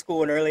fucking middle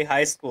school and early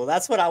high school.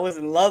 That's what I was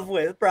in love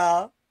with,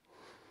 bro.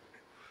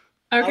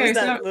 I Okay, was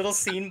that so little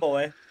scene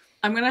boy.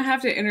 I'm gonna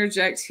have to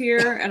interject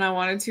here, and I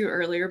wanted to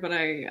earlier, but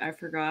I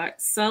forgot.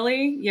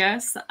 Sully,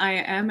 yes, I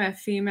am a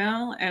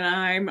female, and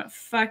I'm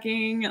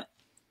fucking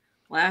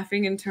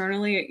laughing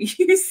internally at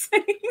you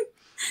saying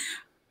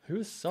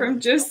Who's Sully? from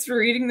just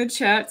reading the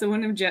chats. I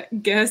wouldn't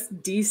have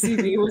guessed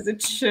DCB was a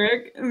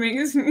chick. It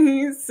makes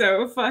me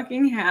so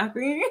fucking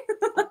happy.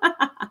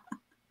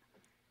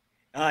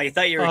 Oh, you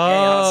thought you were gay,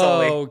 huh,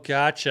 Sully? Oh,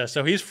 gotcha.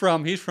 So he's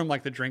from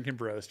like the Drinking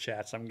Bros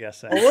chats, I'm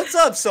guessing. Well, what's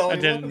up, Sully? I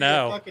didn't Welcome to the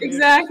know. fucking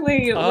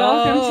Exactly.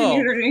 Welcome to Oh,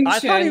 Neuter Nation. I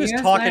thought he was Yes,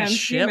 I talking am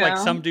shit, like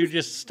female. some dude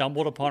just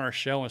stumbled upon our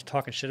show and was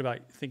talking shit about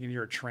thinking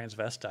you're a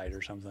transvestite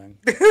or something.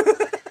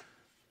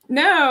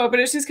 No, but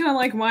it's just kind of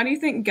like, why do you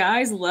think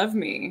guys love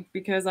me?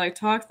 Because I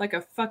talk like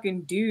a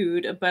fucking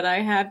dude, but I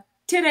have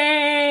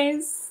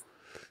titties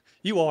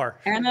You are.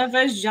 and a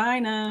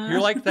vagina. You're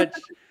like that.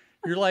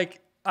 You're like,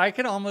 I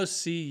can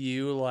almost see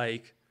you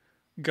like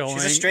going.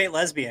 She's a straight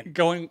lesbian.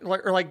 Going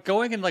like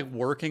going and like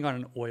working on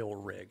an oil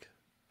rig,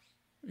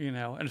 you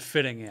know, and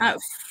fitting in.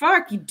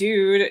 Fuck you,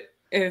 dude.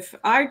 If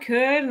I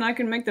could and I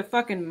could make the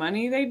fucking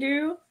money they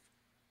do,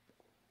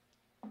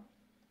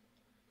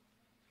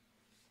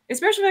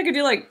 especially if I could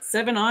do like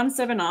 7 on,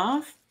 7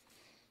 off.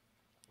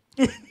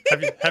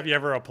 Have you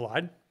ever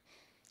applied?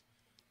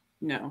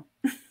 No.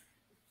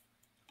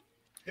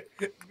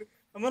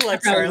 I'm gonna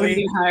let Probably wouldn't Charlie.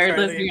 be hired,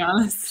 let's Charlie be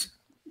honest.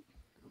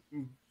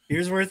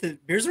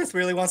 Beersworth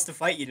really wants to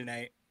fight you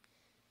tonight.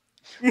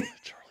 Charlie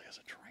is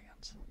a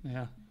trans.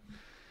 Yeah.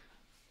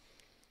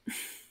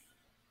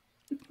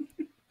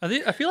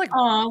 I feel like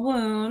Aw,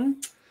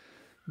 wound.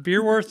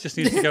 Beerworth just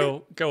needs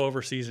to go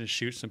overseas and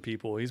shoot some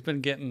people. He's been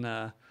getting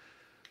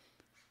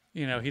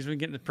he's been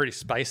getting pretty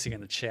spicy in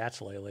the chats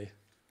lately.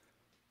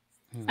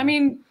 I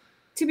mean,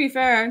 to be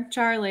fair,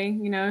 Charlie,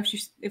 you know,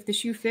 if the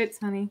shoe fits,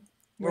 honey.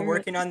 We're wear it.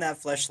 working on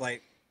that Fleshlight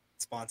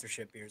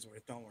sponsorship,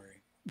 Beersworth. Don't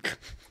worry.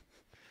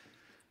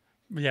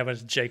 Yeah, but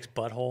it's Jake's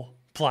butthole.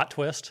 Plot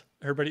twist.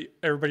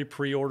 Everybody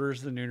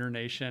pre-orders the Nooner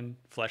Nation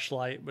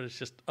fleshlight, but it's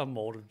just a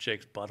mold of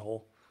Jake's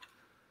butthole.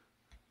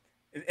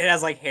 It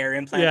has like hair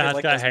implanted. Yeah, it's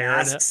like got those hair in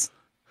it. masks.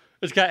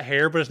 It's got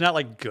hair, but it's not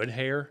like good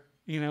hair.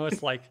 You know,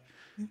 it's like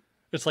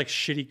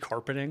shitty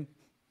carpeting.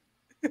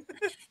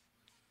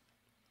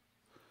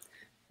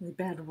 Really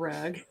bad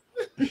rug.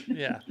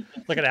 Yeah,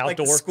 like an Like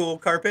the outdoor. school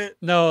carpet.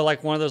 No,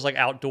 like one of those like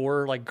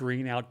outdoor, like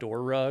green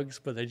outdoor rugs,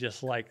 but they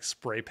just like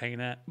spray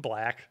paint it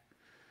black.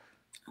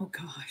 Oh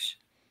gosh.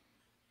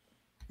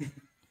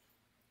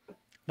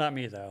 Not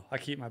me though. I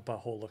keep my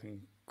butthole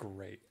looking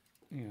great.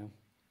 You know,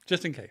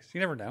 just in case. You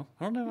never know.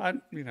 I don't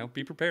know.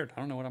 Be prepared. I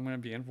don't know what I'm going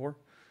to be in for.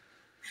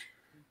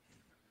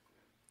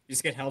 You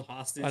just get held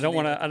hostage. I don't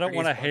want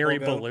to. a hairy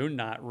balloon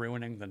knot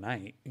ruining the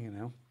night. You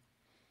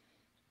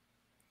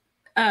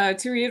know.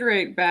 To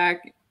reiterate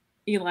back,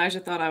 Elijah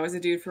thought I was a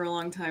dude for a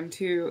long time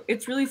too.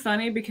 It's really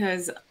funny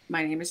because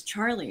my name is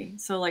Charlie.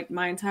 So like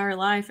my entire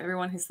life,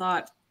 everyone has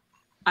thought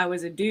I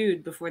was a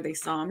dude before they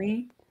saw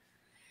me.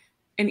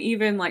 And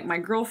even like my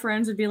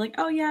girlfriends would be like,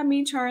 "Oh yeah,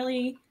 me,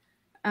 Charlie,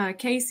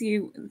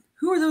 Casey.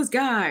 Who are those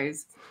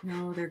guys?"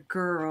 No, they're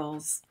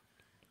girls.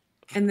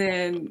 And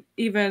then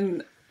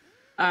even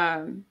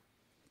a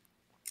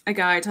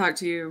guy I talked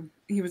to,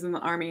 he was in the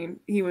army.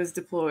 He was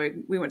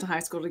deployed. We went to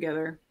high school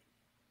together.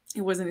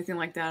 It wasn't anything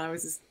like that. I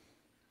was just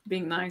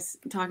being nice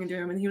and talking to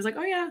him. And he was like,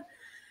 "Oh yeah."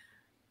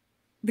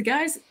 The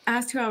guys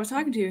asked who I was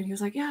talking to. And he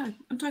was like, "Yeah,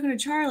 I'm talking to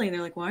Charlie." And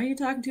they're like, "Why are you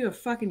talking to a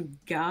fucking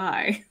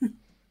guy?"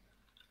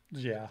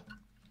 Yeah.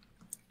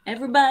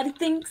 Everybody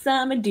thinks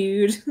I'm a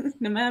dude,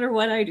 no matter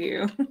what I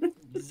do.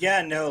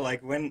 Yeah, no.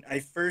 Like when I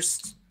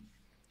first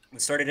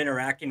started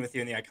interacting with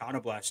you in the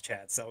Iconoblast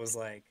chats, I was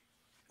like,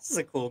 "This is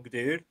a cool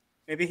dude.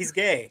 Maybe he's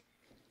gay.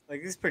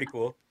 Like he's pretty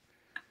cool."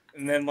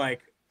 And then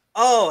like,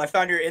 "Oh, I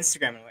found your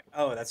Instagram." And I'm like,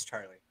 "Oh, that's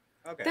Charlie."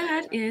 Okay.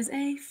 That is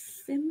a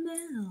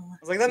female. I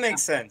was like, "That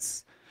makes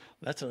sense."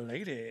 That's a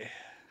lady.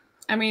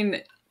 I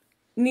mean,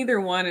 neither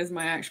one is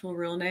my actual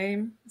real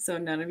name, so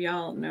none of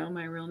y'all know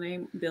my real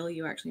name. Bill,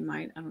 you actually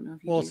might. I don't know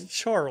if you Well, do. it's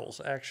Charles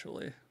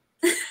actually.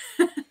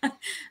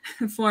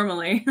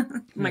 Formally,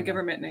 my No.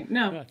 government name.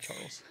 No, Not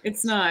Charles.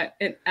 it's not.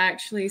 It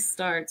actually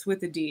starts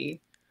with a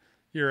D.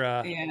 Your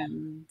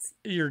And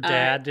your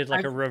dad did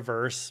like I- a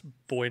reverse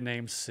boy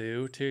named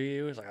Sue to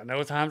you. He's like, I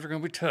know times are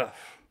gonna be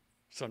tough,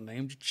 so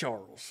named you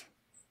Charles.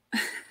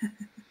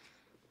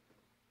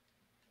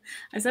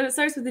 I said it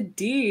starts with a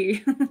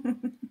D.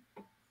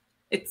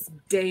 It's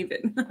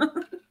David.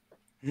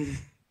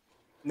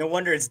 No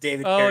wonder it's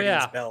David Oh, Carradine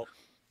yeah. spelled.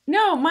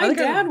 No, my think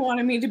I- dad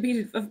wanted me to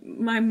be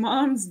my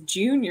mom's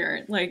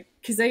junior, like,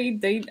 because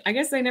they I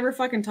guess they never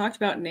fucking talked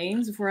about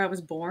names before I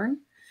was born.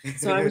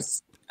 So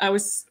I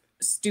was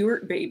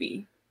Stuart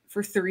baby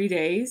for 3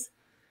 days,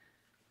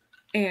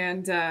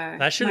 and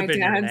That should my have been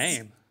your dad's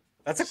name.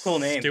 That's a cool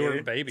name, Stuart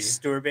dude. Baby.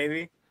 Stuart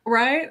Baby.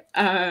 right.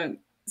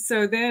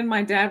 So then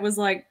my dad was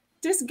like,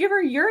 "Just give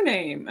her your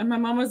name," and my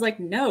mom was like,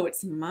 "No,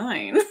 it's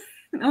mine."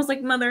 And I was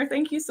like, "Mother,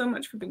 thank you so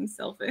much for being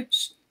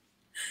selfish.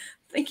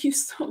 Thank you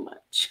so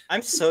much."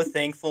 I'm so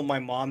thankful my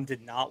mom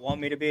did not want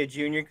me to be a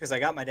junior because I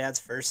got my dad's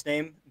first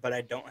name, but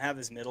I don't have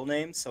his middle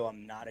name, so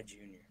I'm not a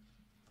junior.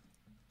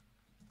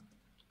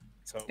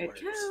 So it It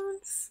works.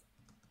 counts.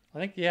 I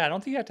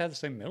don't think you have to have the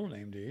same middle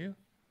name, do you?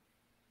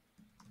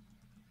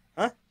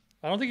 Huh?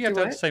 I don't think you have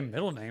Do to have what? the same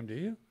middle name, do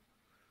you?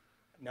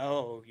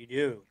 No, you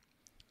do.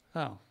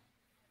 Oh.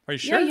 Are you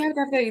sure? Yeah, you have to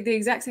have the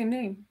exact same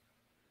name.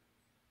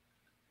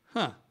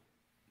 Huh.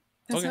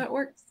 That's Okay. how it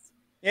works.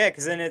 Yeah,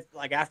 because then it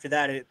like after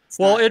that it's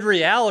Well, not- in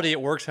reality,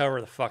 it works however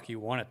the fuck you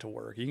want it to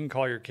work. You can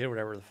call your kid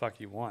whatever the fuck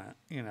you want.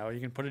 You know, you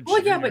can put a Well,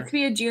 junior. yeah, but to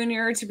be a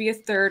junior, to be a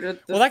third, or the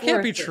Well, that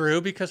can't be fourth,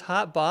 true because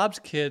Hot Bob's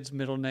kid's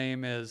middle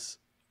name is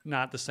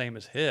not the same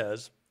as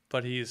his,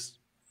 but he's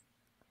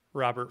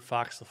Robert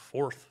Fox the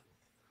Fourth.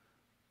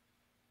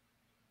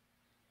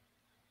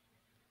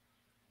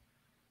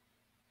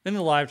 In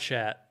the live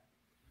chat,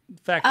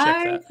 fact check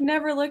I've that.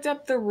 never looked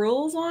up the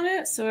rules on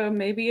it, so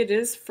maybe it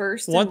is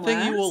first. One and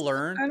thing you will last.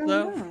 learn, I don't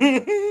though, know.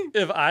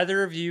 if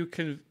either of you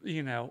can,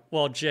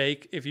 well,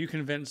 Jake, if you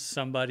convince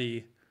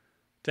somebody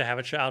to have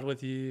a child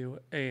with you,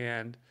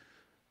 and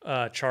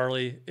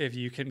Charlie, if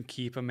you can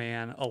keep a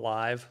man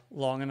alive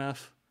long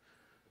enough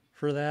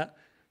for that,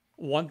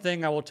 one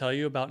thing I will tell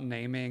you about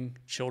naming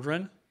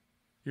children,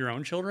 your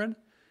own children,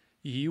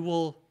 you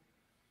will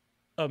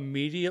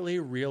immediately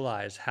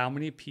realize how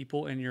many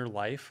people in your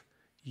life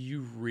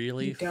you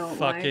really You don't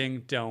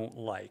fucking don't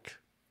like.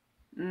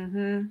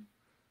 Mm-hmm.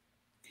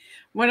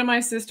 One of my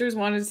sisters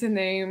wanted to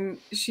name.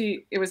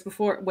 It was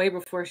way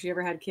before she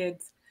ever had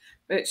kids,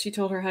 but she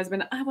told her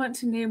husband, "I want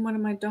to name one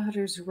of my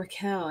daughters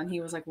Raquel," and he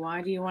was like,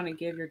 "Why do you want to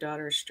give your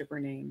daughter a stripper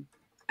name?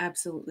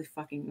 Absolutely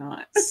fucking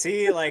not."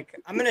 See, like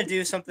I'm gonna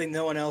do something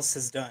no one else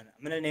has done.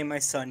 I'm gonna name my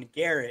son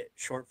Garrett,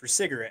 short for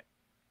cigarette.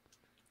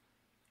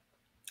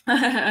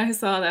 I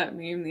saw that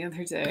meme the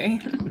other day.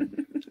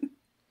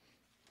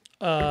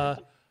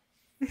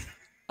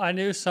 I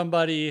knew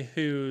somebody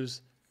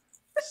who's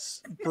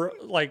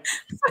like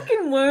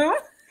Fucking womb.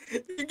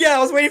 Yeah, I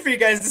was waiting for you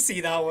guys to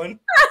see that one.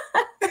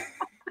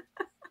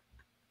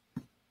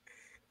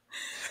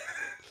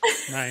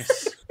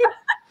 nice.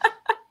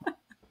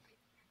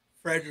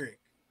 Frederick.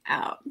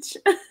 Ouch.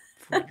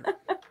 Frederick.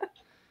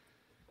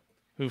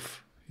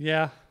 Oof.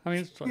 Yeah, I mean,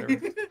 it's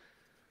whatever.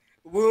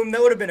 Womb,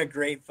 that would have been a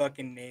great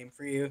fucking name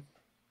for you.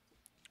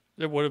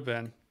 It would have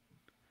been.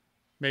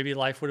 Maybe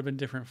life would have been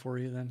different for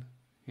you then,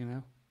 you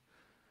know?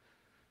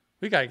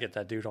 We got to get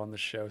that dude on the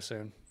show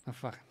soon.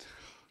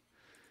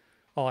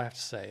 All I have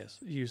to say is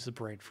use the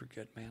brain for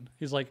good, man.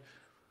 He's like,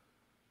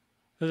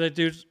 that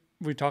dude,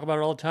 we talk about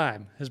it all the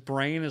time. His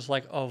brain is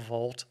like a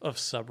vault of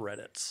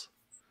subreddits.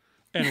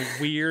 And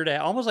weird,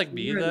 almost like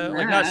me Weird though. than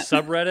Like not that.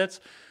 subreddits,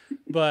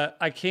 but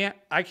I can't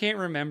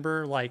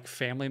remember like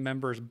family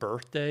members'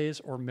 birthdays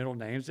or middle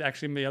names.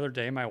 Actually, the other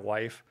day my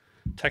wife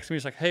texted me,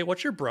 she's like, "Hey,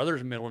 what's your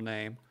brother's middle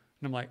name?"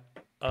 And I'm like,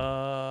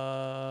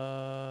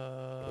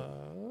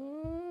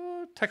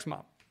 text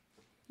mom.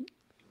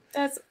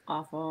 That's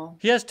awful.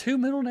 He has 2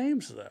 middle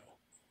names though.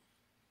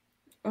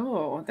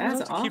 Oh, that's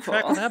Let's awful. keep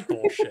track of that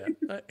bullshit.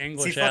 That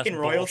English ass fucking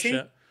royalty?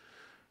 bullshit.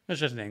 It's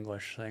just an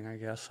English thing, I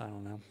guess. I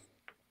don't know.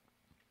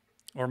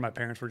 Or my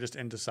parents were just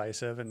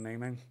indecisive in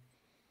naming.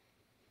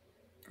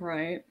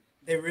 Right.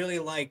 They really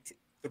liked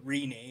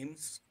 3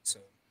 names, so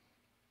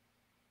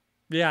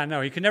Yeah, no,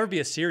 he could never be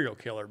a serial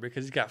killer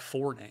because he's got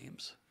 4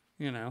 names,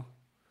 you know?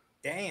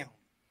 damn.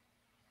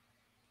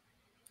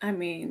 I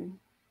mean,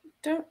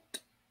 don't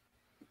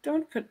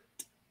put,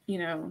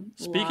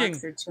 Speaking-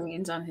 locks or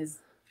chains on his.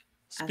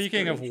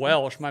 Speaking of aspirations.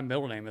 Welsh, my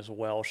middle name is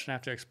Welsh, and I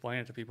have to explain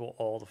it to people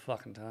all the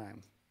fucking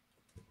time.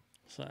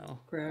 So,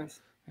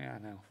 Gross. yeah, I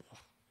know. Ugh.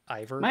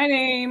 Ivor. My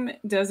name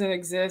doesn't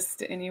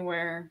exist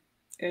anywhere.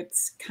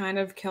 It's kind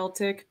of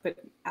Celtic, but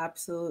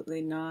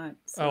absolutely not.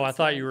 So I it's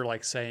thought like- you were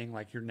like saying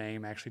like your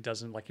name actually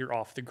doesn't, like you're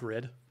off the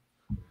grid.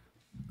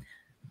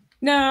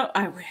 No,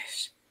 I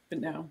wish, but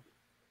no.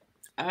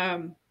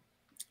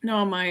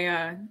 No,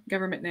 my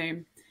government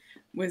name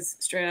was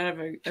straight out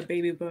of a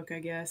baby book, I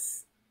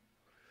guess.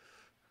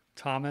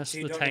 Thomas So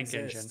you the don't Tank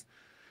exist.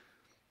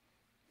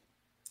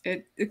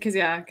 Engine.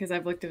 Because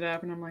I've looked it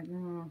up and I'm like,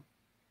 oh.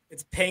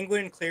 It's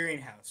Penguin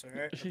Clearinghouse, all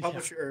right? Yeah.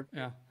 Publisher or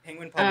Yeah.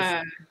 Penguin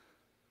Publisher.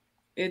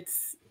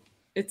 It's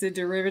a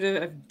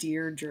derivative of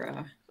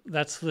Deirdre.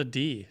 That's the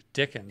D,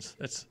 Dickens.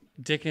 That's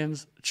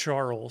Dickens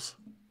Charles.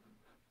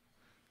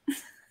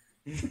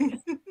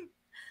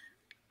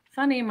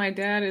 Funny, my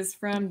dad is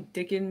from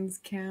Dickens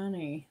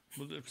County.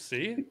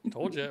 See,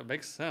 told you, it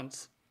makes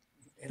sense.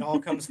 It all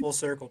comes full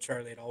circle,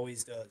 Charlie. It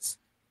always does.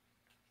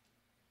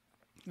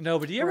 No,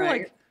 but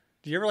Right.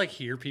 do you ever like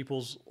hear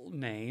people's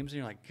names and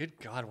you're like, good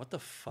God, what the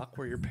fuck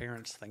were your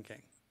parents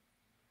thinking?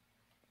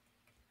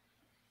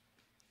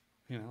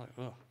 You know, like,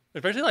 ugh.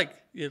 Especially like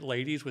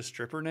ladies with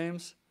stripper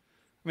names.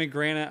 I mean,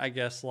 granted, I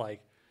guess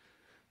like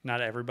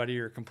not everybody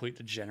are complete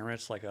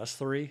degenerates like us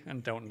three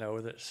and don't know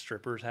that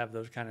strippers have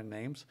those kind of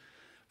names.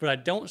 But I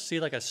don't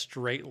see like a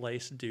straight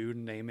laced dude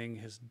naming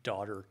his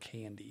daughter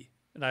Candy.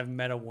 And I've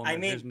met a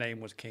woman whose name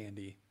was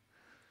Candy.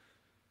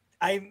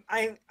 I'm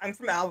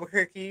from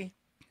Albuquerque,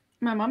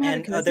 My mom had a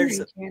and cousin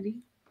named Candy.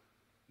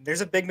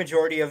 there's a big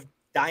majority of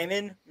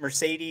Diamond,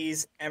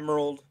 Mercedes,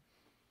 Emerald.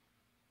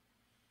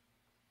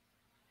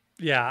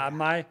 Yeah,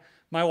 my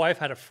wife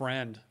had a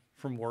friend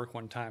from work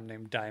one time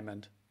named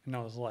Diamond, and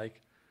I was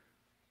like,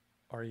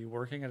 "Are you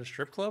working at a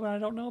strip club and I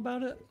don't know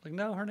about it?" Like,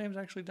 no, her name's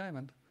actually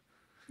Diamond.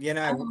 You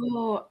know,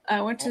 Oh,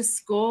 I went to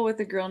school with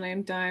a girl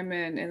named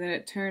Diamond, and then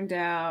it turned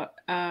out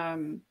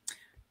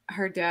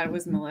her dad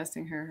was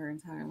molesting her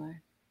entire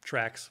life.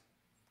 Tracks,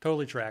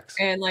 totally tracks.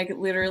 And like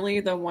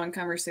literally the one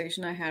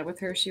conversation I had with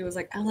her, she was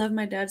like, I love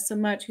my dad so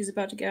much. He's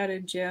about to get out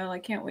of jail. I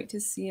can't wait to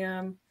see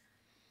him.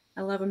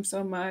 I love him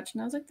so much.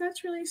 And I was like,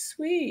 that's really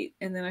sweet.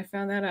 And then I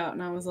found that out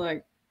and I was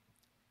like,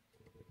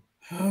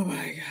 oh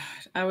my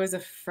God. I was a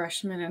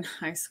freshman in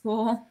high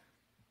school.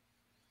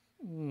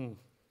 Mm.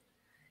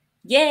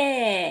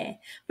 Yeah.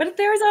 But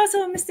there was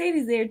also a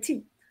Mercedes there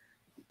too.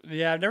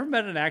 Yeah, I've never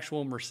met an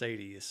actual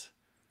Mercedes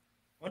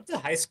went to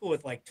high school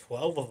with like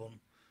 12 of them.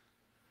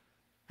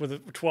 with a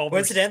 12.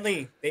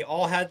 Coincidentally, they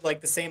all had like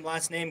the same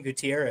last name,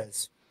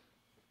 Gutierrez.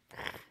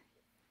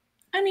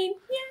 I mean,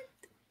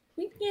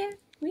 we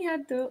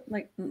had the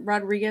like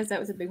Rodriguez. That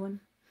was a big one.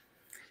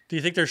 Do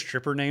you think their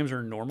stripper names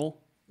are normal?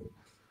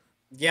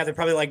 Yeah, they're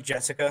probably like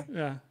Jessica.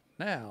 Yeah.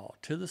 Now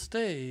to the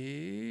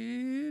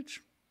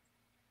stage,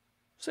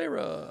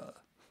 Sarah.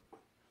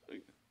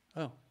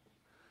 Oh.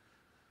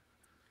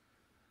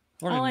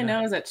 All I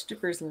know is that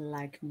strippers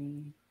like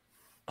me.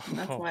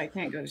 That's why I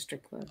can't go to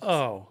strip clubs.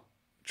 Oh,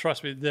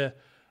 trust me.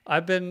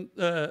 I've been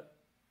to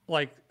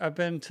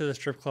the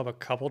strip club a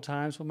couple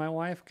times with my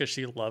wife because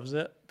she loves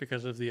it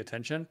because of the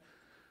attention.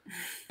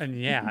 And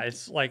yeah,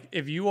 it's like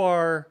if you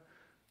are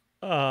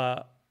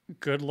a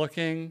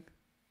good-looking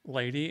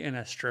lady in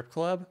a strip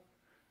club,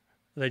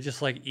 they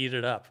just like eat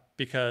it up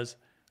because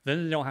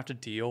then they don't have to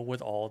deal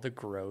with all the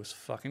gross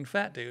fucking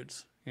fat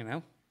dudes, you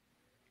know?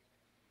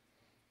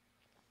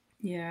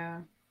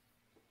 Yeah.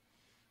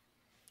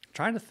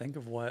 Trying to think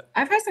of what.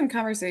 I've had some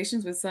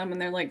conversations with some, and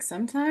they're like,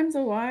 sometimes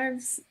the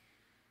wives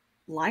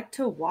like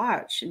to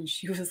watch. And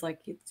she was like,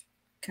 it's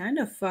kind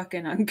of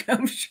fucking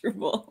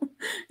uncomfortable.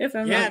 If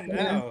I'm not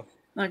gonna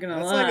That's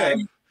lie. like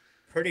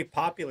a pretty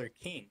popular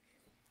kink.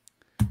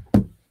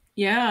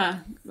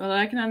 Yeah. Well,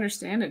 I can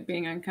understand it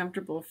being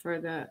uncomfortable for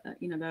the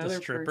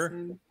other stripper?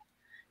 person.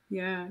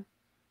 Yeah.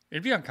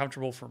 It'd be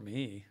uncomfortable for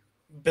me.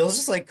 Bill's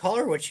just like, call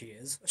her what she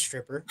is, a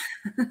stripper.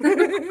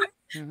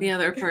 The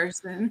other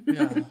person.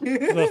 Yeah.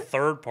 The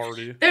third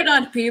party. They're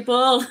not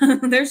people.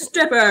 They're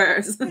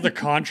strippers. The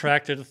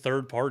contracted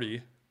third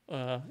party.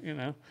 No,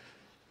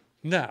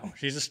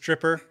 she's a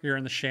stripper. You're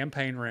in the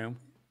champagne room.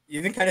 You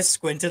even kind of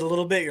squinted a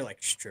little bit. You're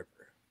like, stripper.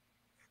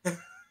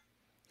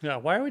 Yeah,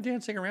 why are we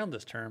dancing around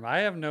this term? I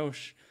have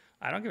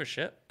I don't give a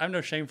shit. I have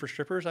no shame for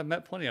strippers. I've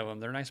met plenty of them.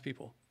 They're nice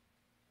people.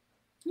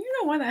 You're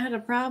the one that had a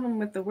problem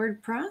with the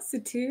word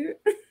prostitute.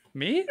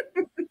 Me?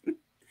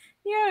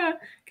 Yeah,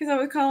 because I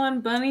was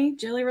calling Bunny,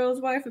 Jelly Roll's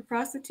wife, a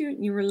prostitute,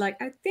 and you were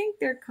like, I think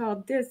they're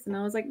called this. And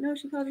I was like, no,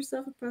 she called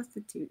herself a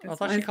prostitute. I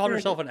thought she called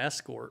herself an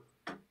escort.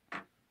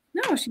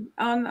 No,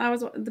 I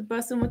was the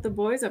Bussin' with the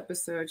Boys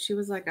episode. She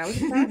was like, I was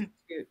a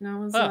prostitute. And I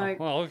was like,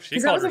 well, if she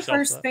because that called was the herself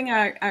first thing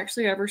I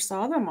actually ever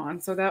saw them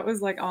on. So that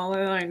was like all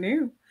that I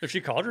knew. If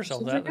she called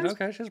herself that, then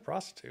okay, she's a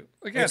prostitute.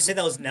 Did you say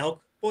that was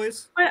Nelk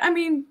Boys? I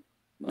mean,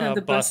 no,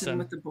 the Bussin'. Bussin'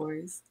 with the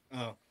Boys.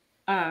 Oh.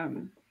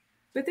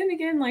 But then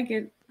again, like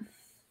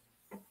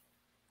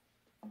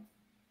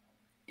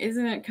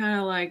isn't it kind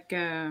of like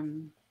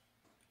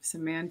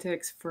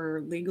semantics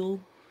for legal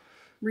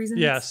reasons?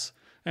 Yes.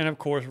 And of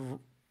course,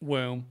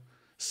 womb.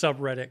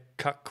 Subreddit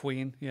cuck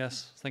queen.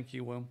 Yes. Thank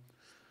you, womb.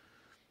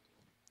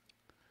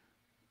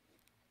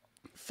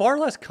 Far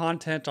less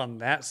content on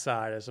that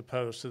side as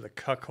opposed to the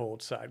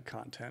cuckold side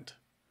content.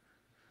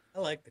 I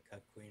like the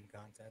cuck queen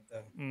content,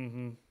 though.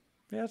 Mm-hmm.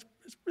 Yeah,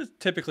 it's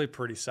typically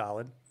pretty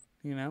solid,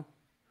 you know?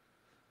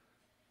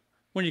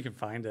 When you can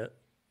find it.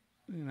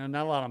 You know,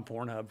 not a lot on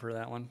Pornhub for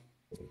that one.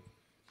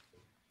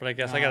 But I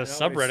guess I got a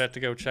subreddit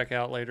to go check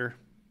out later.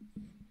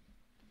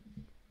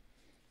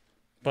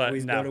 But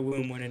always go to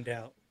womb when in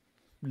doubt.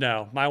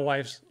 No, my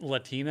wife's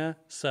Latina,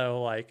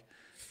 so like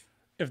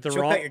if the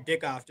She'll cut your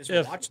dick off just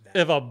watch that.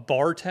 If a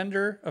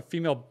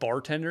female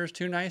bartender is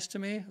too nice to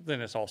me,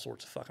 then it's all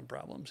sorts of fucking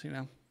problems, you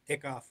know?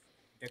 Dick off.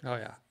 Oh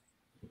yeah.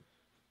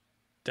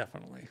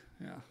 Definitely.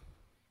 Yeah.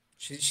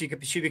 She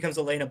becomes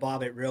Elena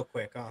Bobbitt real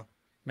quick, huh?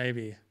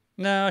 Maybe.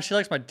 No, she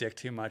likes my dick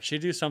too much.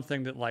 She'd do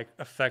something that like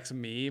affects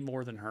me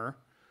more than her.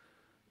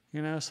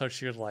 You know, so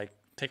she would like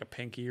take a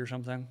pinky or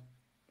something.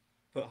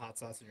 Put hot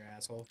sauce in your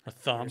asshole. A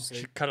thumb. Seriously.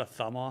 She'd cut a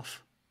thumb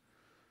off.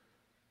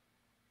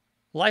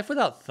 Life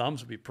without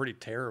thumbs would be pretty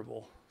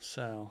terrible.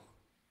 So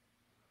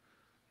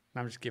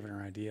I'm just giving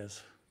her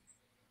ideas.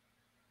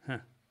 Huh.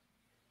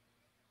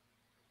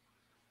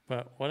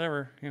 But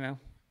whatever, you know,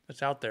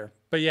 it's out there.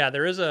 But yeah,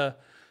 there is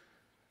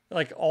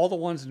like all the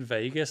ones in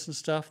Vegas and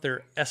stuff,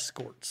 they're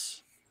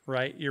escorts,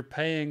 right? You're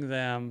paying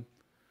them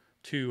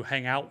to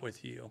hang out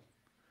with you.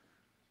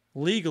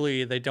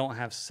 Legally, they don't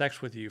have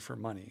sex with you for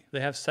money. They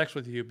have sex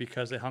with you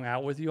because they hung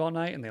out with you all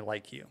night and they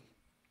like you.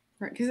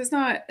 Right, because it's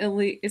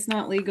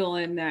not legal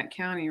in that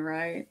county,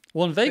 right?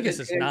 Well, in But Vegas,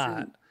 it it's is not.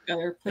 in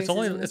other It's places.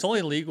 only in the it's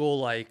only legal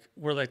like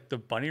where like the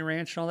bunny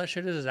ranch and all that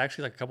shit is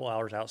actually like a couple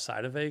hours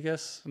outside of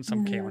Vegas in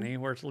some county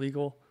where it's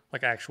legal,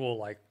 like actual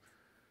like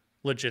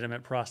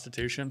legitimate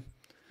prostitution.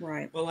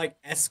 right. Well, like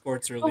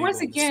escorts are But legal.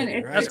 once in the again, city,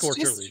 it- right? it's Escorts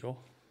just- are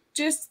legal.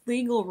 Just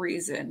legal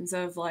reasons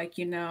of like,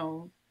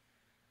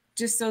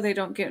 just so they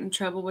don't get in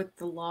trouble with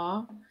the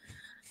law.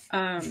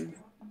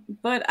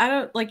 But I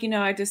don't like,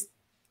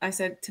 I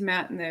said to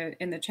Matt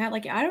in the chat,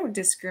 like I don't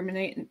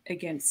discriminate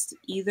against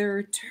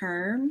either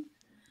term.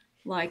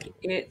 Like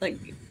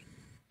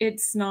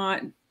it's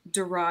not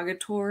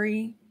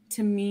derogatory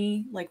to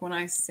me. Like when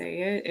I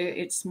say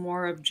it's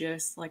more of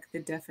just like the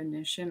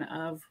definition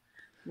of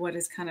what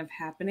is kind of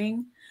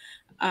happening.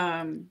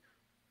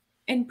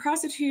 And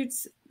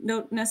prostitutes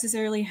don't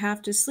necessarily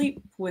have to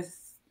sleep with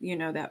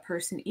that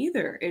person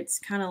either. It's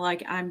kind of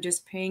like I'm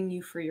just paying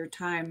you for your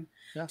time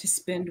Yeah. to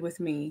spend with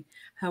me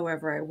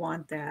however I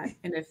want that.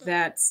 And if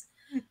that's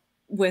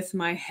with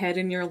my head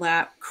in your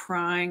lap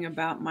crying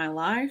about my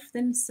life,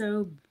 then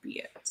so be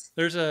it.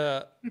 There's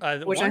I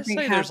Which I want to think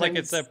say there's like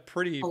it's a happens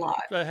pretty a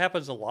lot. That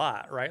happens a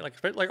lot, right? Like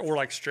or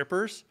like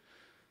strippers.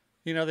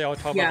 They always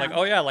talk Yeah. about like,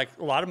 oh yeah, like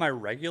a lot of my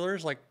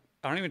regulars, like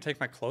I don't even take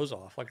my clothes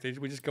off. Like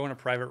we just go in a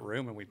private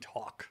room and we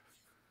talk.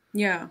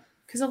 Yeah.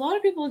 Because a lot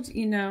of people,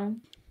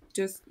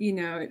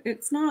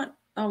 it's not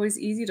always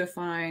easy to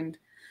find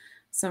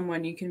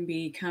someone you can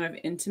be kind of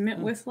intimate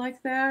with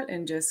like that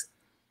and just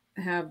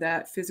have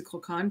that physical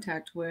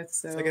contact with.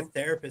 So It's like a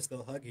therapist;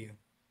 they'll hug you.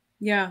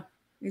 yeah,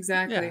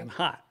 exactly. Yeah, and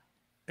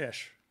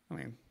hot-ish. I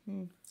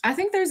mean, I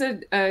think there's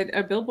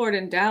a billboard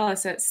in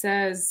Dallas that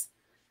says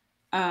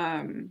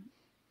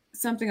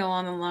something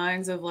along the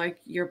lines of like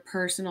your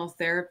personal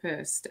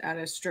therapist at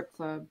a strip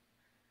club,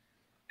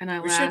 and I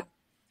We laugh should-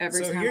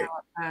 every so time here- I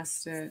walk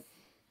past it.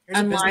 Here's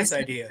a business Unlicensed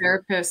idea: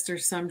 therapist or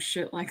some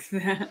shit like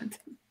that.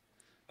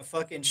 a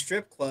fucking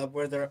strip club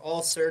where they're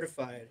all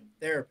certified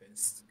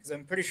therapists. Because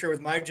I'm pretty sure with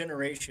my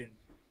generation,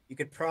 you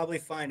could probably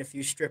find a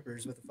few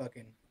strippers with a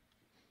fucking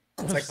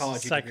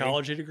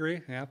psychology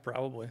degree. Yeah,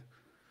 probably.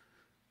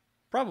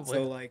 Probably.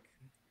 So like,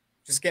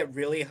 just get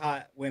really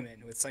hot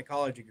women with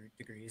psychology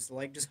degrees to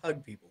like just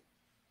hug people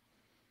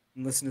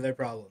and listen to their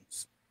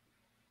problems.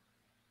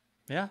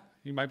 Yeah,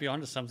 you might be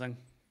onto something.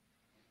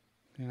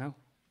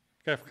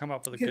 Gotta come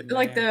up with a good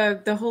Like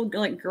name. the whole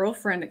like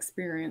girlfriend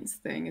experience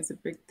thing is a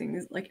big thing.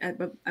 Is like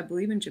I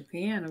believe in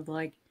Japan of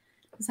like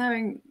just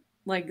having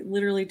like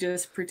literally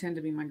just pretend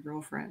to be my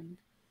girlfriend.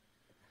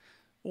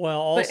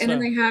 Well, also, But and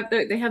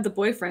then they have the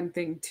boyfriend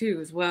thing too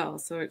as well.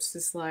 So it's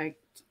just like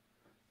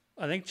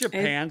I think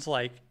Japan's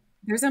like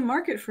there's a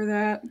market for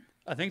that.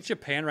 I think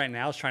Japan right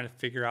now is trying to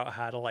figure out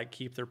how to like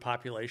keep their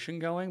population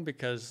going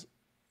because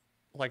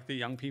like the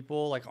young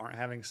people like aren't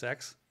having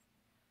sex.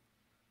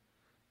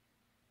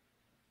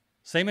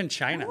 Same in I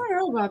China. don't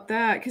know about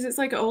that because it's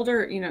like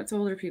older, it's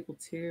older people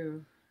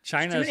too. There's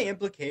too China's many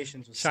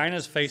implications. With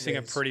China's sex these facing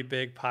a days. pretty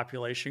big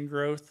population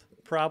growth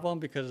problem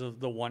because of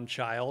the one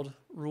child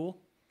rule.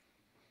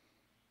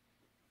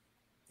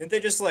 Didn't they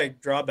just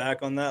like draw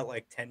back on that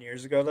like 10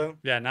 years ago though?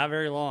 Yeah, not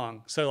very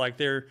long. So like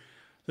they're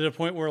to the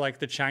point where like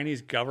the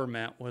Chinese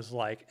government was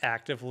like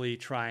actively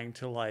trying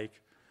to like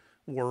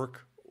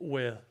work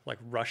with like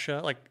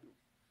Russia,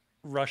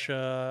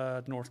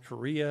 North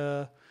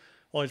Korea,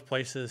 all these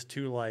places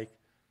to like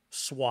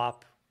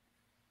swap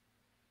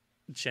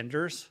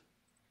genders,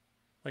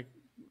 like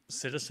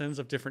citizens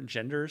of different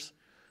genders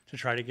to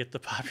try to get the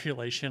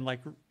population like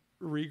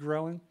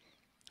regrowing.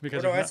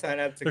 Because Where do I sign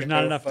up to there's go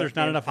not enough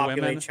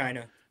populate women.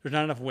 China? There's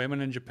not enough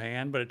women in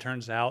Japan, but it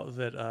turns out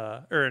that,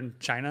 or in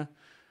China,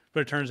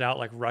 but it turns out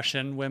like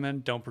Russian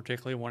women don't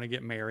particularly want to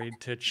get married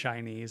to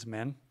Chinese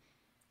men.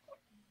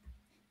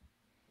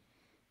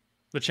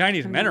 The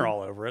Chinese men are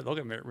all over it. They'll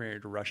get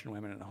married to Russian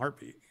women in a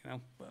heartbeat,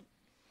 but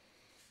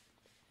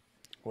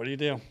what do you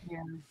do?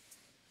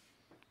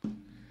 Yeah.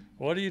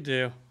 What do you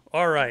do?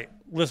 All right.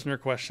 Listener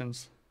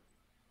questions.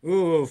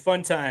 Ooh,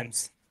 fun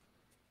times.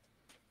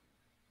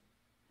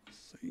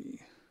 Let's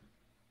see.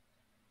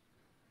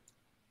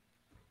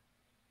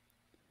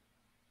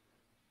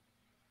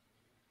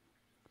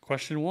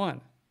 Question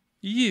 1.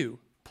 You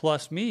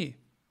plus me,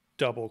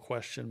 double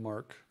question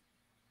mark.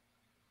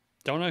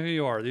 Don't know who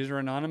you are. These are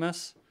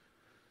anonymous.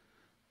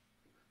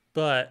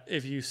 But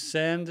if you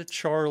send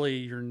Charlie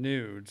your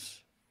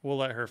nudes, we'll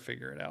let her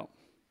figure it out.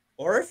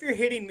 Or if you're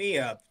hitting me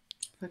up.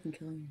 Fucking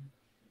killing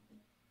you.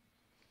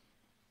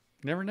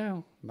 Never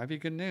know. Might be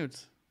good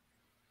nudes.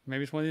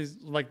 Maybe it's one of these,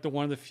 like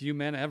one of the few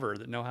men ever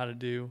that know how to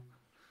do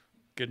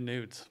good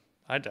nudes.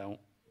 I don't.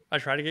 I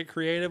try to get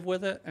creative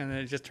with it, and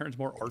it just turns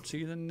more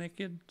artsy than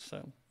naked.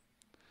 So,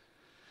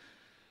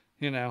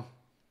 you know,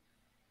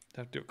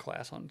 I have to do a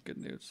class on good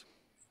nudes.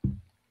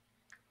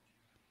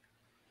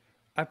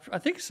 I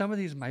think some of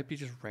these might be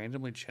just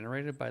randomly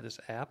generated by this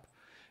app.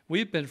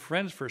 We've been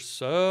friends for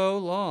so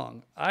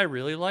long. I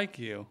really like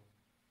you.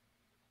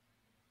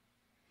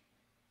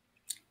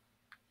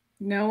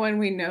 No one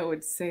we know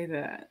would say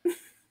that.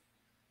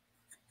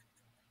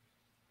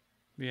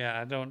 Yeah,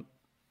 I don't.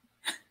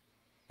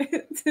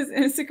 Does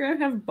Instagram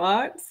have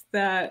bots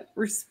that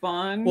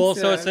respond? Well,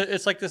 so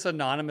it's like this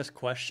anonymous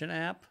question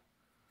app.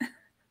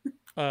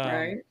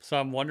 Right. So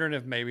I'm wondering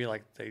if maybe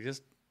like they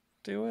just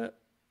do it.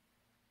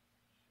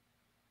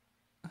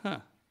 Huh.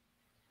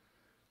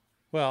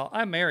 Well,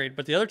 I'm married,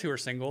 but the other two are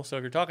single. So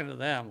if you're talking to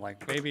them,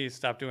 like maybe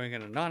stop doing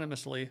it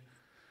anonymously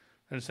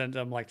and send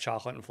them like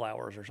chocolate and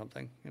flowers or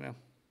something, you know?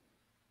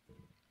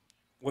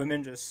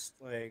 Women just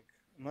like,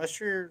 unless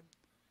you're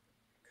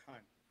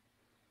kind.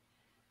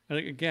 And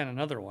again,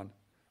 another one.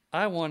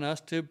 I want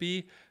us to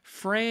be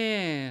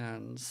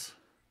friends.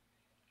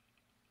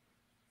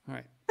 All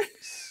right.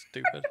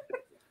 Stupid. What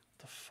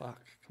the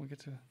fuck? Can we get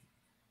to...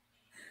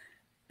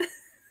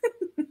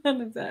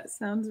 None of that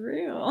sounds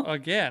real.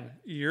 Again,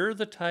 you're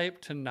the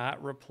type to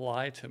not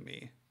reply to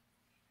me.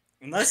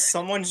 Unless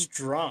someone's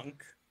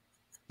drunk.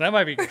 That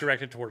might be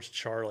directed towards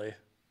Charlie.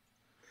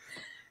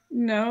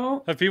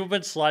 No. Have people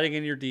been sliding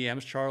in your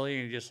DMs, Charlie,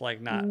 and you're just like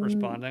not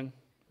responding?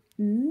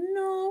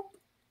 No.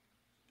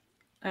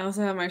 I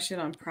also have my shit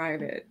on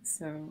private,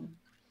 so.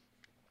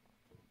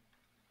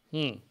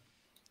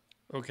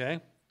 Okay.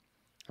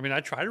 I mean,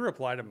 I try to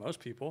reply to most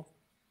people.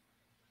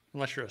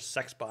 Unless you're a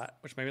sex bot,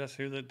 which maybe that's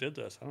who that did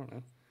this. I don't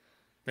know.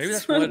 Maybe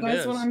that's what it is.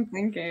 That's what I'm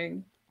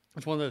thinking.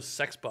 It's one of those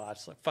sex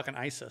bots, like fucking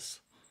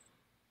ISIS.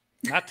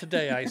 Not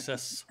today,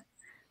 ISIS.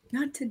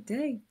 Not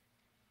today.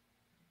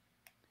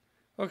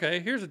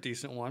 Okay, here's a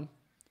decent one.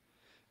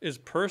 Is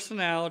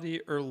personality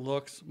or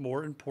looks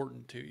more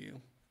important to you?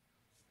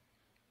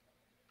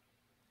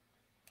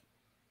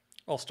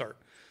 I'll start.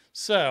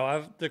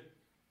 So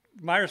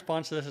my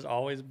response to this has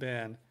always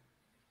been,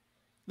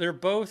 they're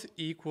both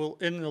equal.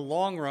 In the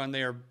long run,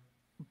 they are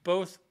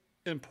both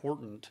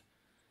important.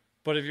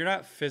 But if you're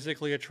not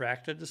physically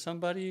attracted to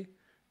somebody,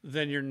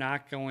 then you're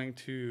not going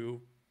to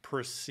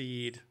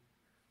proceed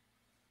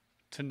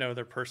to know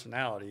their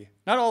personality.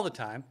 Not all the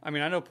time. I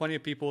mean, I know plenty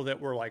of people that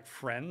were like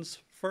friends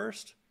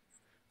first,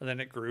 and then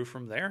it grew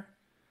from there.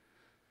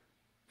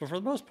 But for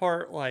the most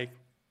part, like,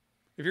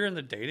 if you're in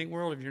the dating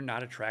world, if you're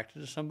not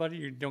attracted to somebody,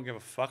 you don't give a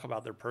fuck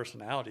about their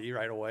personality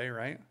right away,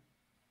 right?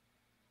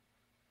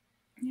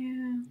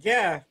 Yeah.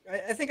 Yeah,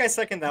 I think I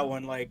second that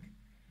one. Like,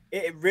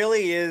 it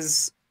really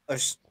is a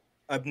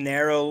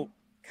narrow,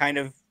 kind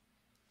of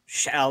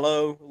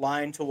shallow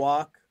line to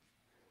walk.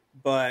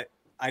 But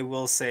I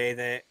will say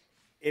that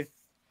if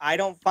I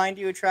don't find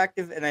you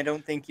attractive and I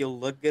don't think you'll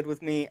look good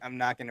with me, I'm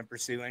not going to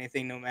pursue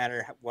anything, no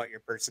matter what your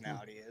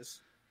personality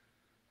is.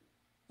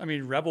 I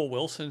mean, Rebel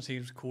Wilson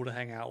seems cool to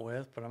hang out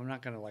with, but I'm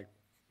not going to like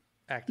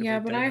actively. Yeah,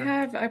 but date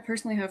her. I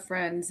personally have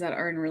friends that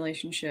are in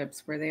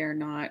relationships where they are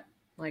not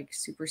like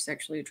super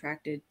sexually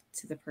attracted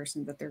to the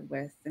person that they're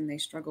with, and they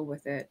struggle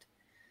with it.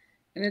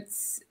 And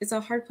it's a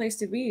hard place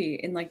to be.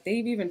 And like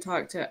they've even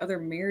talked to other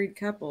married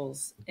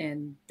couples,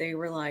 and they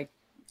were like,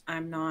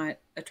 I'm not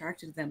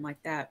attracted to them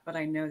like that, but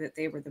I know that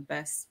they were the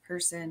best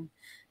person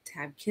to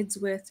have kids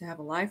with, to have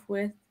a life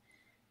with,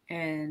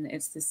 and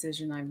it's the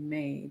decision I've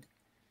made.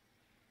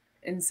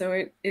 And so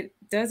it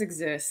does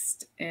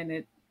exist,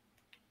 and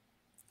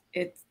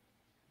it's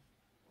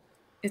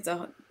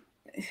a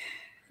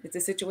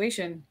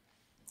situation.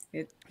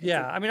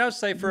 I mean, I would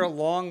say for a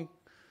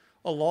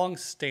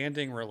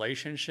long-standing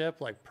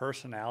relationship, like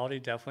personality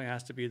definitely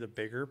has to be the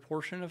bigger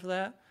portion of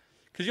that.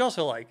 Because you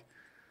also like,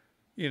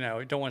 you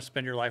know, don't want to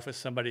spend your life with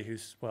somebody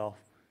who's, well,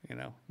 you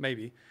know,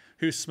 maybe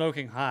who's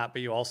smoking hot,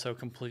 but you also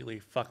completely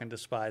fucking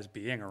despise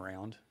being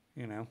around,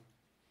 you know?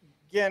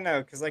 Yeah,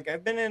 no, because like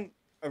I've been in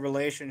a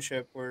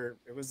relationship where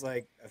it was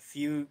like a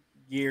few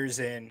years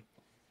in,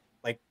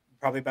 like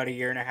probably about a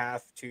year and a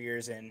half, 2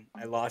 years in,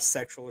 I lost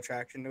sexual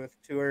attraction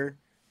to her,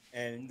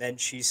 and then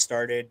she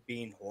started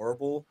being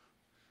horrible.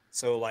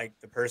 So like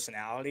the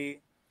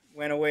personality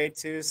went away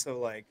too. So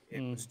like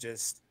it was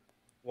just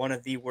one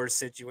of the worst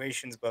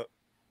situations. But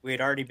we had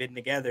already been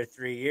together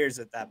 3 years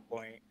at that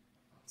point,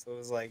 so it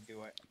was like,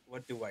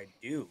 what do I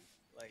do?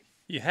 Like,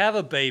 You have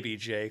a baby,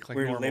 Jake, like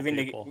we were normal living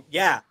people. together.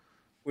 Yeah,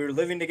 we were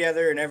living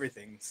together and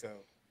everything. So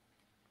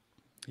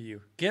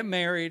You get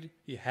married,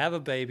 you have a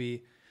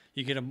baby,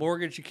 you get a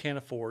mortgage you can't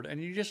afford,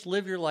 and you just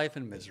live your life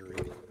in misery.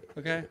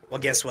 Okay? well,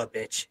 guess what,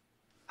 bitch?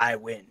 I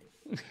win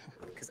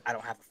because I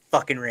don't have a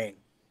fucking ring.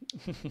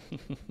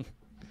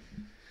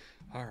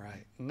 All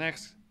right.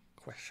 Next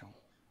question.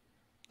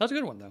 That's a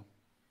good one, though.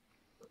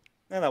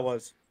 No, that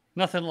was.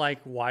 Nothing like,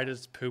 why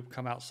does poop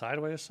come out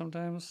sideways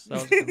sometimes?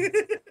 That was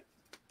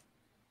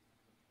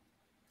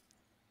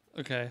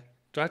Okay.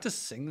 Do I have to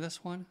sing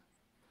this one?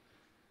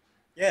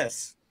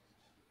 Yes.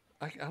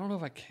 I don't know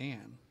if I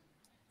can.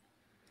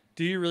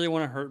 Do you really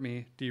want to hurt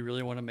me? Do you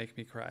really want to make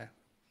me cry?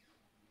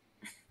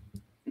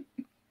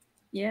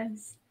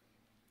 Yes.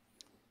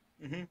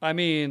 I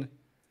mean,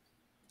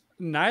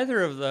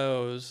 neither of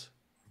those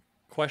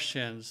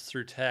questions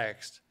through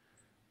text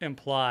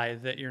imply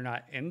that you're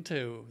not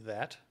into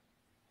that.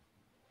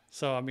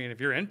 So, I mean, if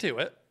you're into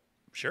it,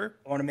 sure.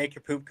 I want to make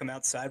your poop come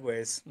out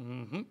sideways.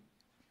 You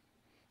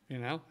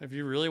know, if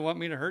you really want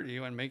me to hurt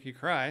you and make you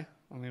cry,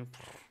 I mean,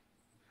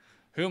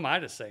 who am I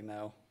to say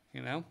no,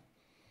 you know?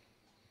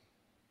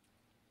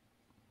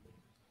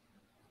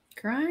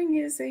 Crying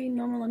is a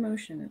normal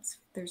emotion.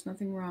 There's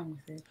nothing wrong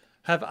with it.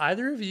 Have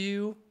either of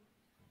you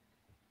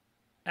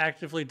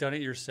actively done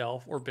it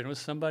yourself or been with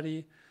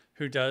somebody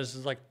who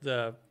does like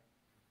the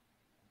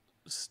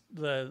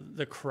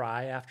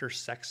cry after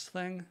sex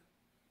thing?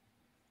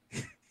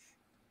 It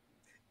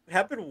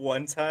happened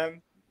one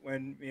time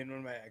when me and one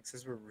of my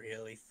exes were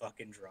really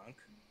fucking drunk,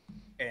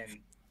 and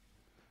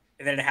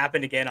then it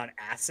happened again on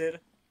acid.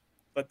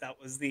 But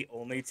that was the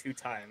only 2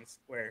 times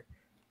where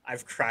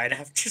I've cried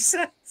after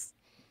sex.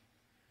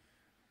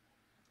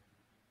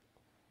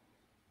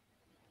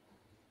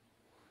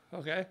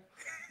 Okay.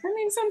 I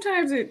mean,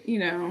 sometimes you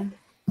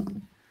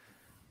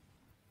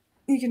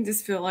can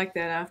just feel like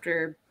that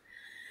after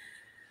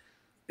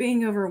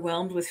being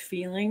overwhelmed with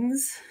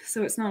feelings.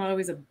 So it's not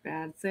always a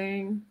bad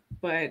thing,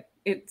 but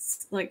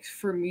it's like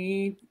for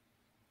me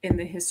in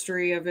the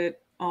history of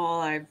it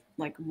all, I've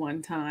like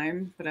one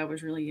time, but I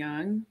was really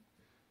young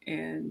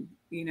and,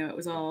 it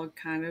was all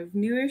kind of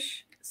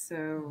newish.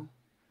 So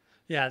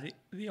Yeah,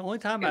 the only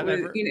time it I've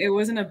was, ever it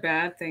wasn't a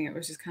bad thing. It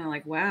was just kind of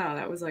like, wow,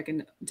 that was like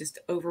just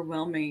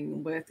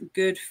overwhelming with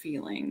good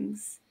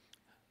feelings.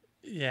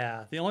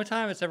 Yeah, the only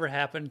time it's ever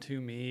happened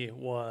to me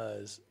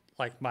was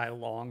like my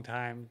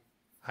longtime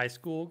high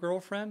school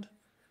girlfriend.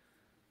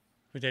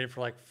 We dated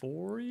for like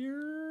 4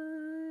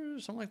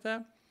 years, something like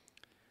that.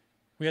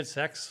 We had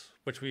sex,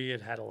 which we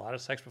had a lot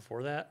of sex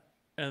before that.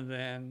 And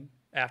then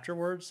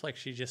afterwards, like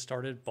she just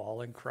started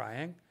bawling,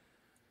 crying.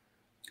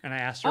 And I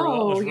asked her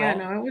what was wrong.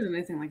 No, it wasn't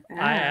anything like that.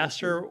 I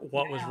asked her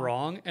what was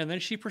wrong, and then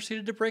she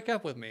proceeded to break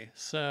up with me.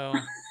 So,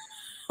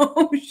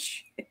 oh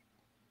shit!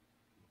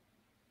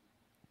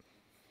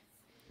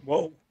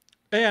 Whoa!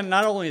 And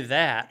not only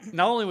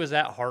was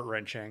that heart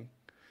wrenching,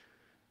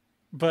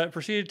 but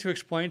proceeded to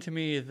explain to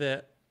me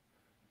that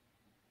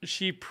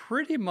she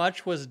pretty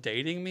much was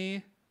dating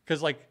me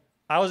because, like,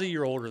 I was a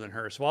year older than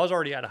her, so I was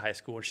already out of high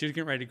school, and she was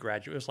getting ready to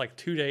graduate. It was like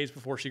 2 days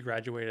before she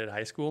graduated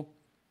high school.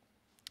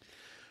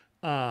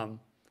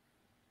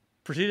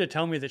 Proceeded to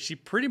tell me that she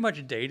pretty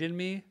much dated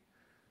me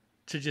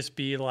to just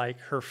be like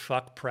her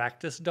fuck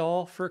practice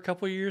doll for a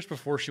couple of years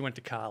before she went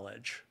to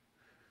college.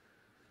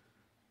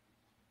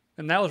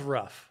 And that was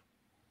rough.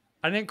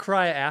 I didn't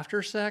cry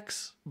after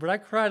sex, but I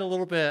cried a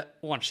little bit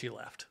once she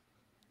left.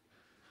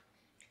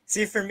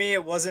 See, for me,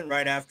 it wasn't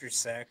right after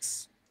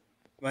sex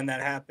when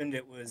that happened.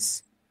 It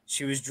was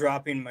she was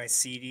dropping my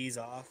CDs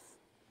off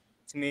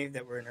to me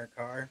that were in her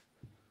car,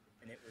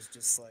 and it was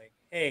just like,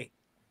 hey,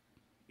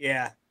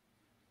 yeah.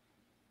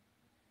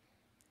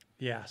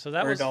 Yeah, so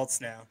that We're was adults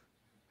now.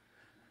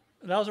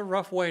 That was a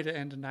rough way to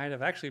end a night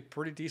of actually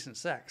pretty decent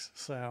sex.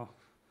 So,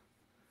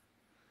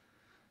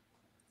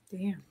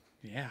 damn.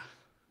 Yeah.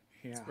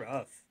 It's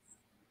rough.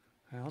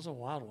 That was a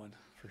wild one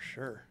for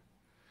sure.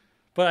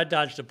 But I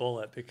dodged a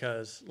bullet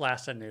because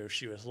last I knew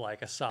she was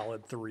like a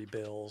solid 3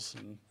 bills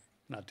and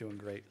not doing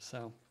great.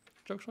 So,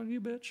 joke's on you,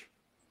 bitch.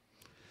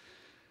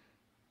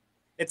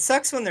 It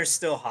sucks when they're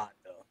still hot,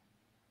 though.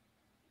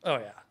 Oh,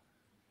 yeah.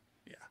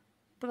 Yeah.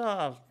 But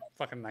I was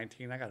fucking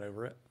 19. I got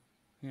over it,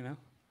 you know?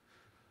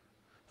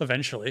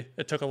 Eventually.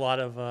 It took a lot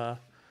of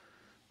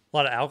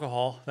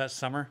alcohol that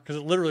summer because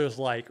it literally was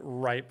like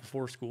right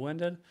before school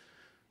ended.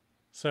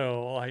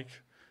 So, like,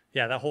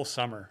 yeah, that whole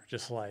summer,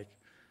 just like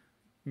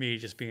me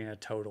just being a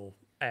total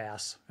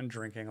ass and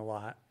drinking a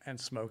lot and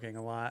smoking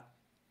a lot.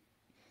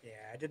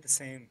 Yeah, I did the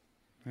same.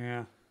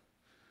 Yeah.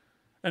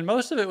 And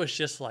most of it was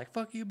just like,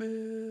 fuck you,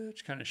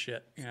 bitch, kind of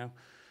shit, you know?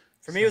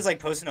 For me, it was like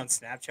posting on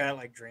Snapchat,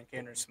 like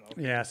drinking or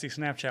smoking. Yeah, see,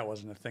 Snapchat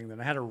wasn't a thing then.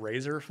 I had a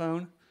Razor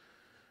phone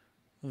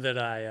that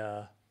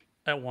I,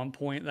 at one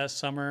point that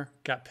summer,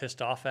 got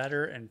pissed off at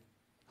her and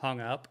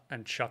hung up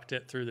and chucked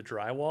it through the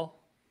drywall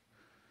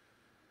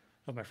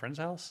of my friend's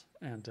house.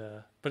 And,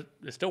 but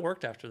it still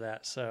worked after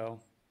that, so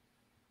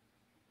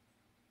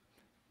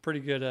pretty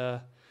good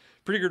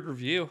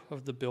review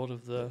of the build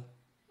of the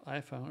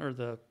iPhone, or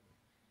the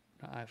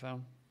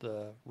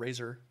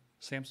Razor.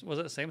 Samsung, was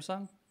it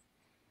Samsung?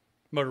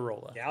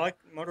 Motorola.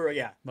 Motorola,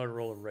 yeah.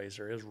 Motorola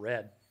Razor. It was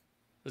red.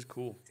 It was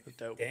cool. It was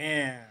dope.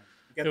 Damn.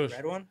 You got the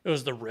red one? It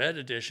was the red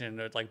edition.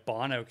 Like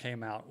Bono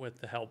came out with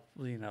the help,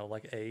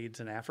 like AIDS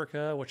in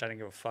Africa, which I didn't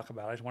give a fuck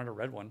about. I just wanted a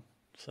red one.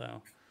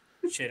 So.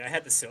 Shit, I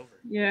had the silver.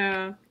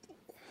 Yeah.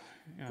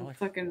 Like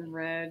fucking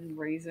red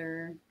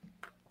Razor.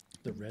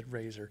 The red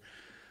Razor.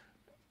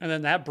 And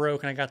then that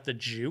broke, and I got the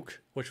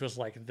Juke, which was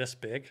like this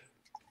big.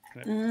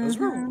 Those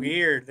were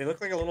weird. They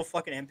look like a little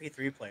fucking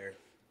MP3 player.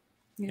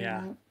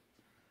 Yeah.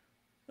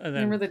 And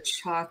then, Remember the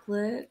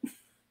chocolate?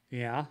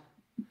 yeah.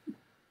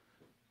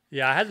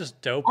 Yeah, I had this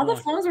dope All the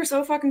one. phones were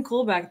so fucking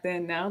cool back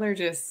then. Now they're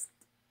just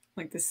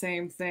like the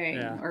same thing.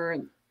 Yeah. Or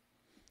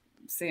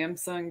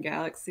Samsung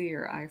Galaxy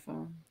or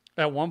iPhone.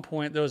 At one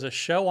point, there was a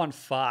show on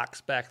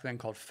Fox back then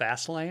called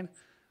Fastlane.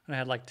 And I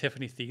had like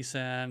Tiffany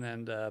Thiessen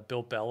and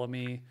Bill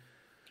Bellamy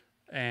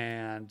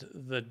and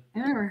I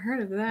never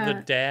heard of the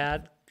that.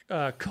 dad,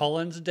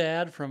 Cullen's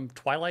dad from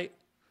Twilight.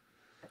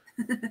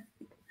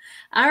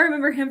 I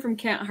remember him from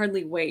Can't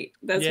Hardly Wait.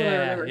 That's what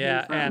I remember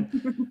him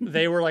from. And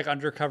they were like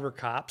undercover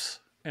cops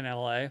in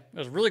LA. It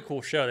was a really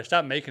cool show. They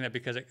stopped making it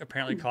because it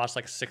apparently cost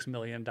like $6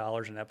 million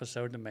an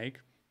episode to make.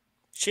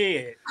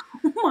 Shit.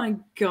 Oh my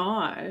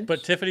gosh.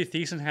 But Tiffany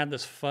Thiessen had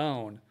this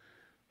phone.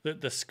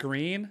 The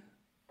screen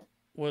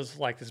was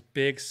like this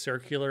big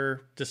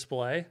circular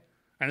display.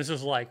 And this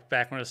was like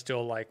back when it was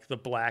still like the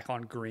black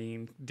on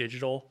green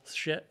digital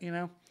shit, you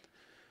know?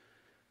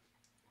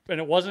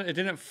 And it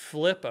didn't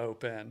flip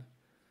open.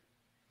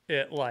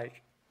 It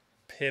like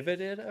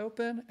pivoted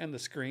open and the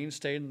screen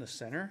stayed in the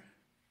center.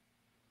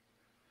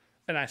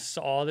 And I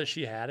saw that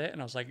she had it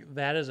and I was like,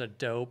 that is a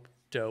dope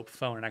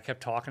phone. And I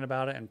kept talking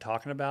about it.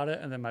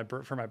 And then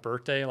for my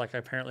birthday, like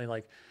apparently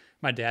like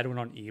my dad went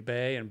on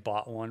eBay and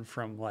bought one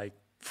from like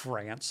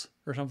France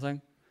or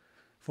something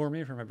for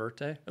me for my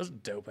birthday. It was a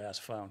dope ass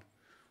phone.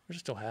 I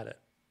still had it.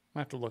 I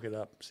have to look it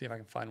up, see if I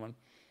can find one.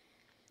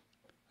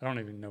 I don't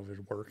even know if it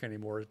would work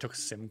anymore. It took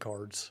SIM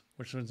cards,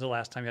 which was the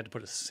last time you had to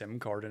put a SIM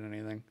card in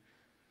anything.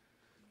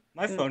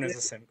 My phone has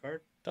a SIM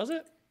card. Does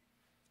it?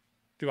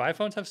 Do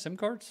iPhones have SIM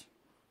cards?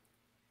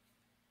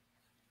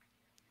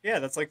 Yeah,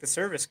 that's like the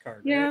service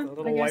card. Yeah, Right? The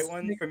little white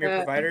one from your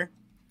provider.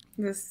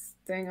 This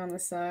thing on the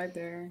side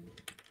there.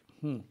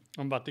 I'm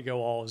about to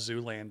go all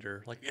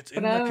Zoolander. Like it's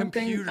But in I the don't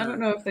computer. I don't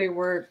know if they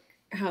work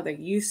how they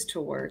used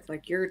to work,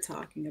 like you're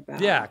talking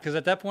about. Yeah, because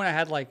at that point I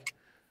had like,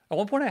 at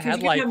one point I 'Cause had you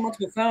could like, have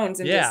multiple phones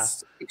and yeah,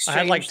 just I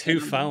had like exchange two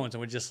them. phones and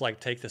would just like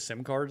take the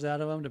SIM cards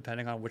out of them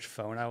depending on which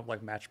phone I would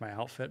like match my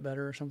outfit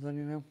better or something,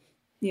 you know?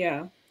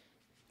 Yeah.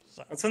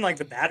 That's when like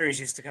the batteries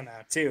used to come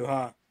out too,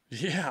 huh?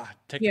 Yeah,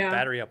 take Yeah. the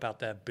battery up out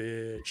that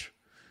bitch.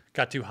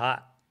 Got too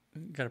hot.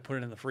 Got to put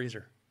it in the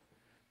freezer.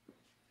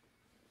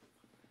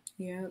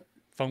 Yeah.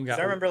 Phone 'Cause got.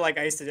 I remember like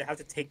I used to have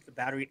to take the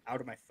battery out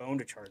of my phone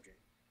to charge it.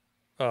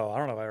 Oh, I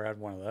don't know if I ever had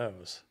one of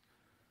those.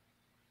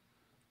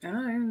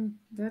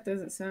 That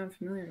doesn't sound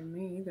familiar to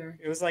me either.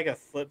 It was like a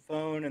flip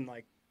phone and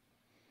like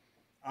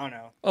I don't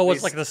know. Oh,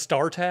 it's like the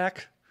StarTAC.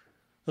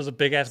 There's a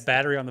big ass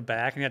battery on the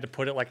back, and you had to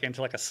put it like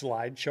into like a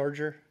slide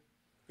charger.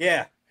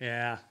 Yeah.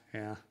 Yeah.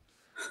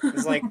 It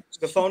was like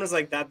the phone was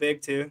like that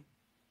big too.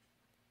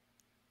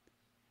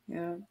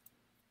 Yeah.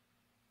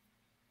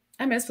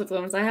 I miss flip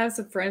phones. I have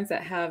some friends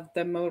that have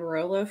the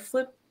Motorola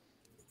flip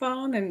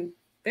phone, and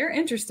they're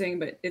interesting,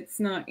 but it's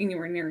not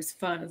anywhere near as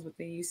fun as what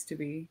they used to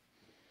be.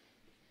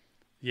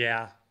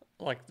 Yeah.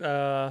 Like,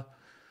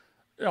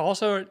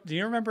 also, do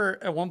you remember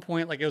at one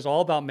point, like, it was all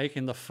about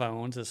making the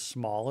phones as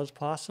small as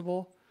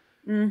possible?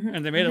 Mm-hmm.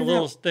 And they made a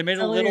little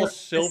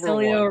silver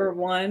one. Cellular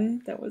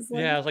one that was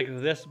like, Yeah, it was like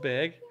this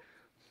big.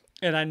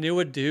 And I knew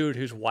a dude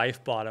whose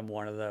wife bought him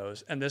one of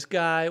those. And this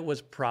guy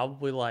was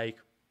probably like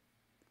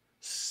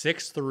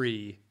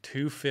 6'3",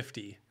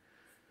 250.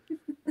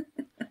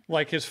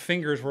 Like his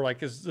fingers were like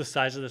the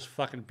size of this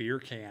fucking beer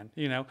can,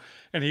 you know?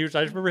 And I just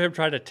remember him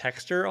trying to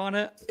text her on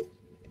it.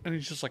 And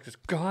he's just like, this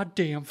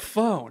goddamn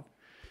phone.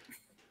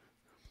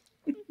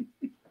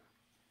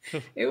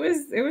 it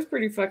was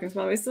pretty fucking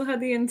small. It still had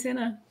the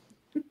antenna.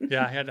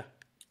 Yeah, I had to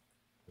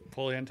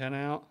pull the antenna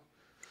out.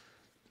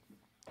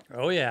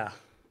 Oh, yeah.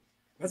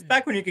 That's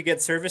back when you could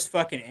get service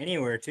fucking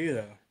anywhere too,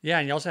 though. Yeah,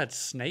 and you also had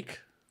Snake.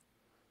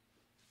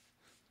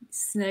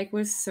 Snake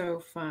was so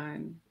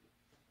fun.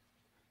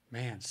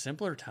 Man,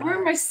 simpler I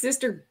remember times. my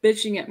sister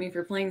bitching at me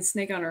for playing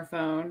Snake on her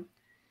phone,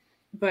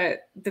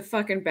 but the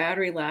fucking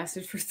battery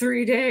lasted for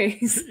 3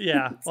 days.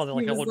 Yeah, well, they're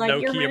like He a was little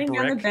like, "You're Nokia running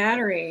out of brick.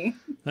 battery."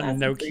 That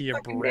Lasted 3 Nokia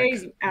fucking brick.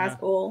 days, you Yeah.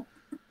 asshole.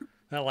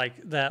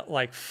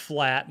 That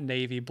flat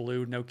navy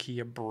blue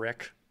Nokia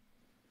brick.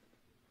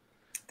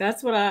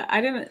 That's what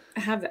I didn't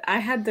have. I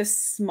had the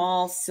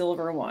small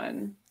silver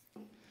one,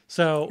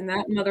 So and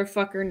that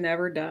motherfucker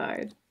never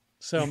died.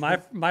 So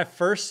my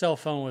first cell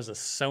phone was a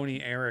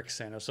Sony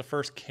Ericsson. It was the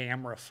first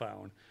camera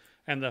phone,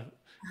 and the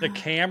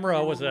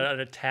camera was an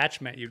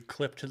attachment you'd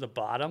clip to the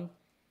bottom,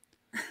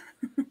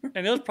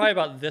 and it was probably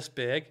about this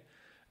big.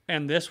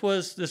 And this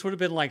would have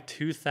been like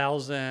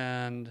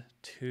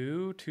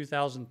 2002,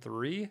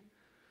 2003.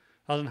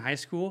 I was in high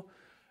school,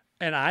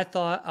 and I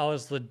thought I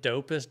was the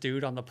dopest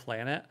dude on the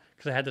planet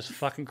because I had this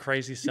fucking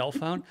crazy cell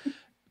phone.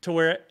 To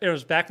where it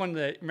was back when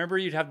remember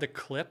you'd have the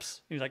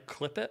clips, and you like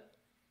clip it.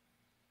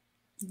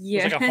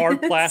 Yeah, It's like a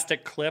hard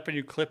plastic clip and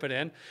you clip it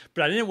in.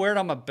 But I didn't wear it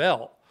on my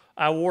belt.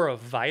 I wore a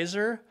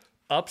visor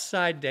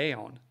upside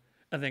down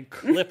and then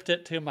clipped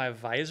it to my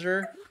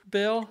visor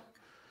bill.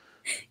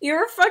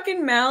 You're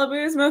fucking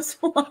Malibu's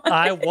most wanted.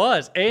 I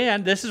was.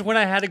 And this is when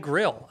I had a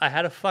grill. I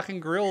had a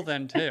fucking grill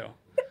then too.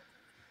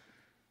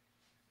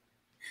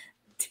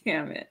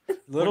 Damn it.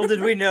 Little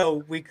did we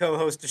know we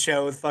co-host a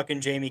show with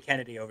fucking Jamie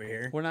Kennedy over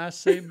here. When I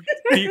say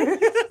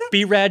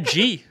B-Rad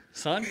G,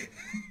 son,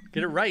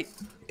 get it right.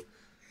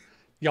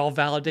 Y'all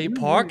validate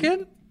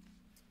parking?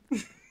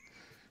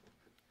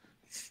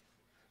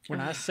 When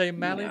I say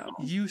mallet, No.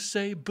 you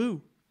say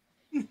boo.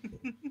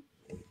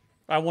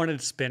 I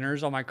wanted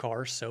spinners on my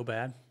car so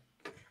bad.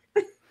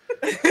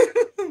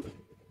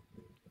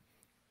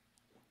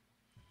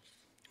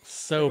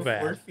 So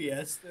bad. Ford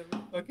Fiesta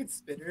with fucking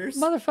spinners.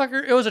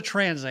 Motherfucker, it was a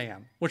Trans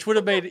Am, which would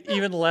have made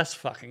even less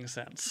fucking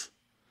sense.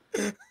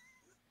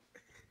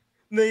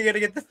 No, you gotta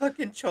get the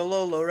fucking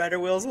Cholo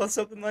lowrider wheels on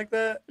something like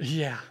that.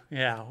 Yeah.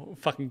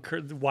 Fucking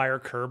wire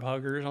curb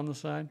huggers on the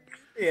side.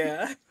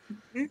 Yeah.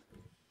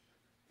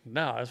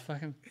 No, it's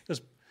fucking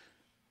just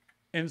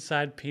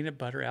inside peanut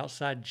butter,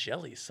 outside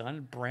jelly,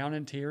 son. Brown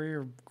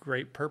interior,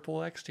 great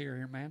purple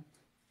exterior, man.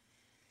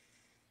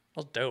 I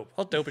was dope.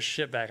 I was dope as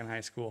shit back in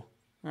high school.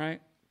 Right?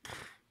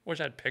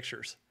 Wish I had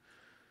pictures.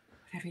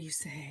 Whatever you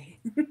say.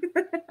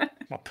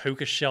 My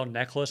puka shell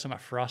necklace and my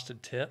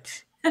frosted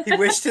tips. He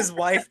wished his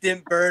wife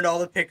didn't burn all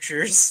the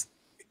pictures.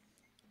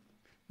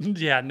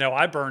 Yeah, no,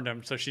 I burned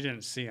them so she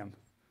didn't see them.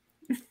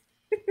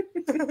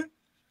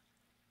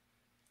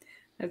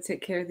 I'd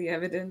take care of the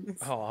evidence.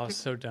 Oh, I was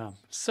so dumb.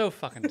 So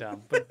fucking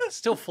dumb. But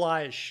still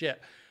fly as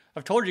shit.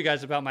 I've told you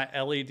guys about my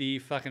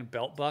LED fucking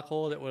belt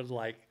buckle that would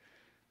like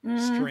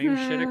string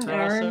shit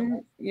across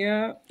it.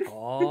 Yeah.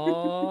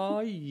 Oh,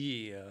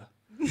 yeah.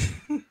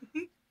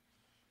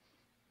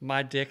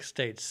 My dick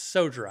stayed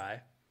so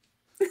dry.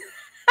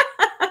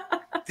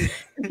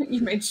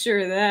 You made sure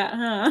of that,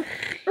 huh?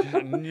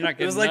 You're not It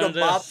getting was like none a of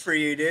bop this. for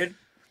you, dude.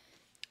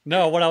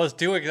 No, what I was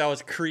doing is I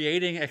was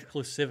creating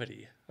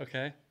exclusivity,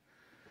 okay?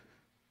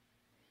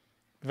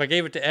 If I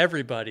gave it to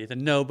everybody,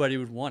 then nobody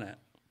would want it.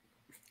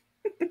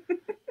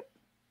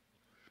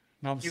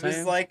 Know what He I'm was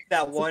saying? like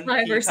that one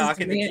Supply versus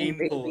peacock in the demand,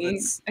 gene pool baby.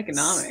 that's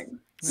Economic.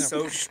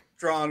 so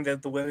strong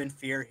that the women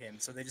fear him,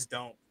 so they just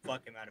don't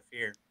fuck him out of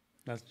fear.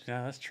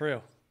 That's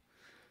true.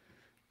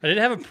 I did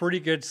have a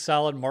pretty good,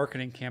 solid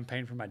marketing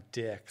campaign for my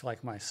dick,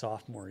 like my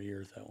sophomore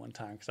year, though, one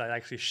time, because I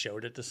actually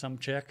showed it to some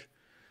chick,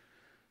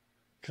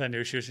 because I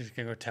knew she was just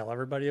going to go tell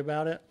everybody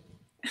about it.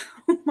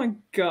 Oh my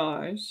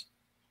gosh.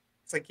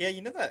 It's like, yeah,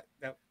 you know that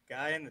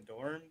guy in the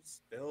dorms,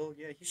 Bill?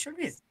 Yeah, he showed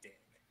me his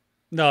dick.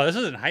 No, this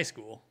was in high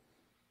school.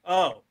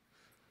 Oh,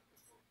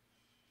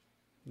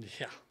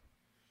 Yeah.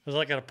 It was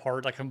like at a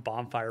party, like a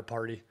bonfire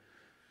party.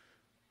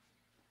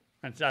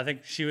 And I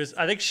think she was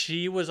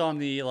on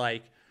the,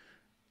 like,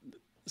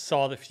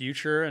 saw the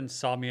future and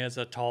saw me as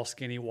a tall,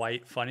 skinny,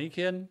 white, funny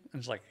kid. And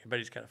was like, but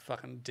he's got a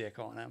fucking dick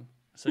on him.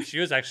 So she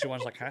was actually one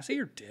who's like, can I see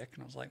your dick?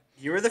 And I was like,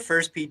 you were the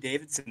first Pete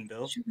Davidson,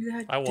 Bill. Show me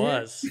that I dick.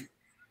 was.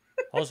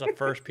 I was the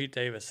first Pete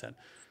Davidson.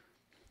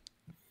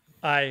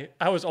 I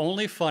was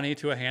only funny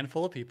to a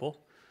handful of people.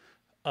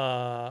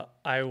 I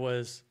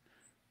was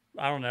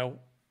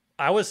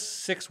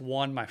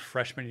 6'1" my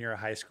freshman year of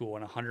high school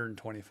and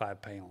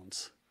 125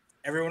 pounds.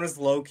 Everyone was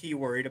low key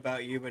worried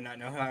about you, but didn't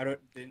know how to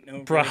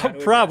address it.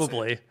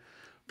 Probably.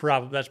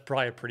 That's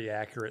probably a pretty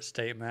accurate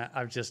statement.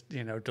 I've just,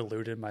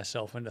 deluded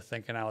myself into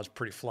thinking I was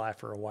pretty fly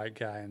for a white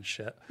guy and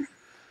shit.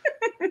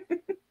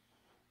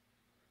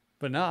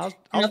 But no, I was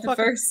Not the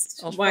fucking,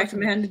 first I was white fucking-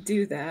 man to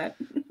do that.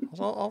 I was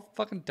all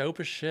fucking dope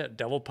as shit.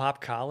 Double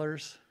pop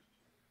collars,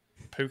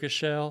 puka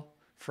shell,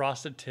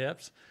 frosted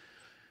tips.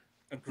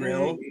 A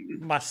grill.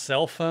 My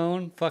cell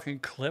phone fucking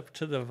clipped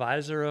to the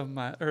visor of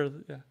my,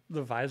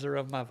 the visor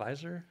of my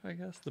visor, I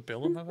guess. The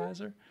bill of my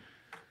visor.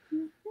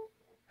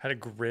 Had a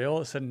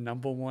grill. It said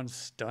 #1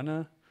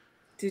 stunner.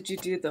 Did you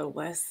do the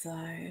west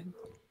side?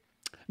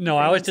 No,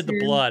 I always did the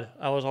Thanks, dude. blood.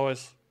 I was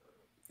always,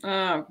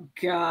 Oh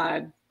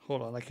God.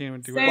 hold on, I can't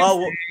even do Same. it.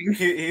 Well,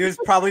 he was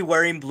probably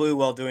wearing blue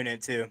while doing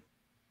it too.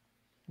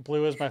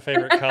 Blue is my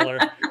favorite color.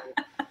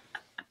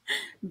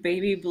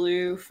 Baby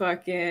blue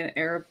fucking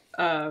air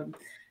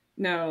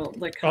no,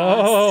 like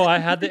Oh, I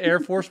had the Air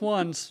Force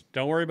Ones.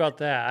 Don't worry about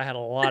that. I had a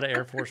lot of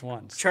Air Force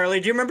Ones. Charlie,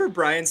 do you remember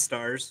Brian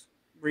Stars?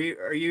 Are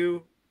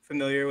you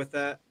familiar with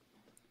that?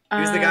 He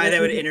was the guy that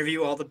would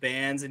interview all the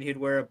bands, and he'd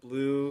wear a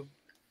blue,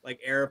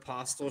 like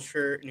Aeropostale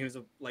shirt, and he was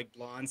a like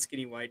blonde,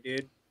 skinny white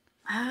dude.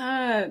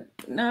 no,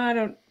 I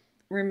don't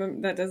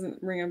remember. That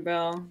doesn't ring a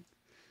bell.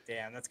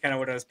 Damn, that's kind of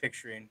what I was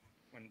picturing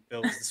when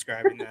Bill was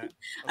describing that.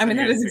 I mean,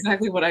 like, that is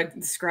exactly what I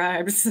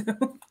described. So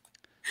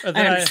And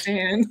I then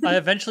understand. I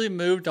eventually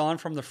moved on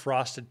from the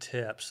frosted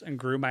tips and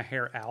grew my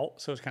hair out,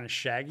 so it's kind of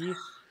shaggy.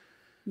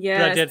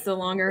 Yes, did- the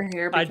longer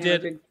hair. I became a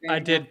did big thing I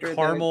did after the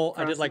caramel.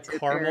 I did like frosted tip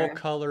caramel era.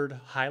 colored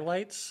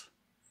highlights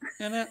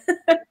in it.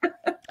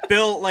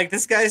 Bill, like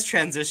this guy's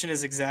transition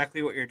is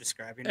exactly what you're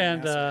describing. Right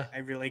And, now, so I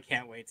really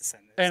can't wait to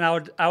send this. And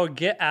I would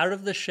get out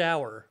of the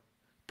shower,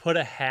 put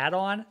a hat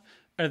on,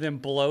 and then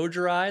blow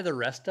dry the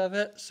rest of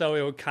it, so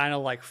it would kind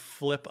of like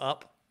flip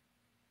up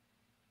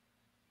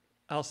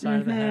outside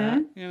of the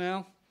hat,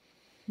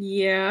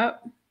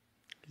 Yep.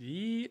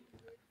 Yeet.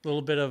 A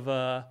little bit of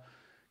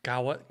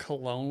God, what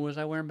cologne was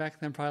I wearing back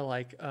then? Probably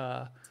like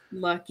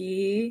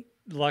Lucky.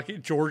 Lucky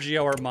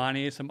Giorgio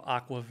Armani, some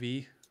Aqua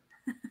V.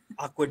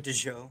 Aqua de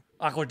Joe.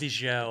 Aqua di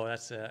Gio,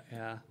 that's it.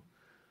 Yeah.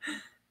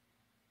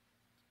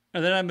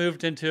 And then I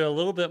moved into a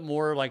little bit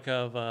more like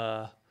of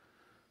I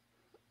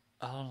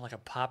don't know, like a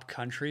pop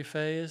country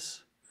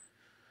phase,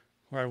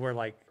 where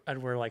I'd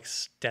wear like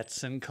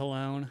Stetson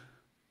cologne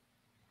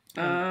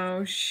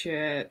Oh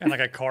shit. and like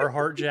a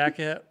Carhartt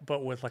jacket,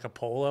 but with like a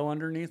polo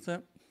underneath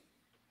it.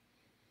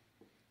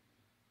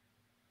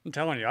 I'm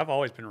telling you, I've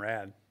always been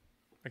rad.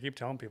 I keep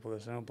telling people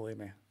this, they don't believe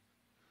me.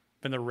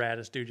 Been the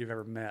raddest dude you've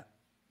ever met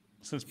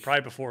since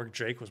probably before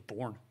Jake was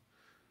born.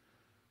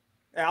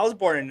 Yeah, I was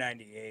born in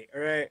 '98.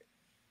 All right.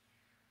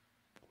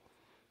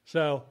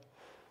 So,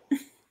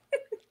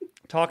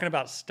 talking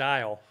about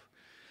style,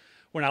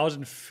 when I was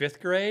in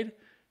 5th grade,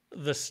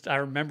 I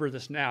remember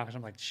this now because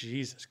I'm like,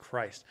 Jesus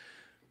Christ.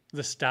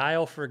 The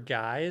style for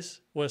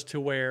guys was to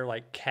wear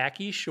like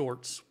khaki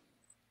shorts,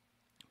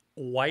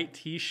 white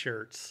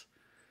t-shirts,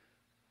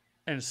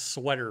 and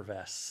sweater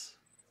vests.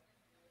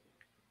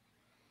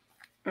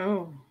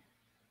 Oh.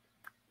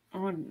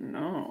 Oh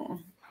no.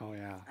 Oh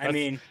yeah. I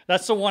mean,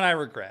 That's the one I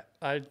regret.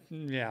 I'm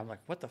like,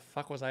 what the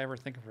fuck was I ever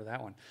thinking for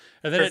that one?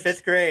 And then for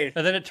 5th grade.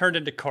 and then it turned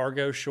into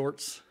cargo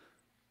shorts.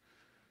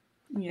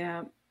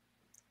 Yeah.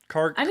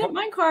 I didn't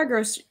mind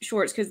cargo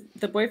shorts because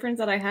the boyfriends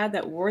that I had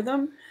that wore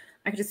them,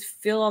 I could just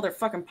fill all their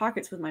fucking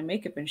pockets with my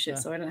makeup and shit,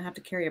 so I didn't have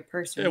to carry a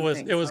purse. Or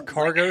anything. It was So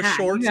cargo like,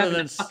 shorts you and have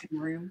then a fucking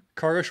room.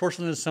 cargo shorts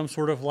and then some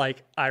sort of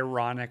like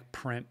ironic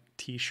print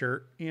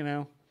T-shirt. You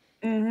know.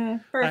 Mm-hmm.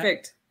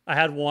 Perfect. I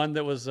had one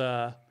that was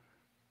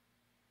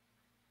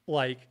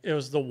like it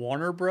was the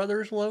Warner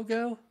Brothers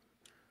logo.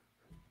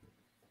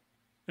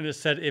 And it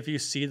said, if you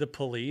see the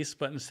police,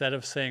 but instead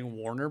of saying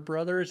Warner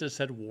Brothers, it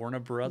said Warner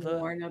Brother.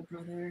 Warner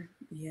Brother.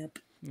 Yep.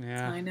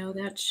 Yeah. I know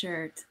that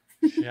shirt.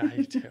 Yeah,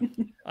 you do.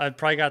 I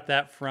probably got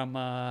that from,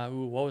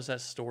 what was that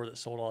store that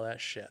sold all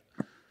that shit?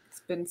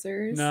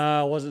 Spencer's?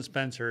 No, it wasn't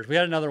Spencer's. We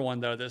had another one,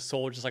 though, that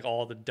sold just like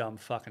all the dumb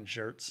fucking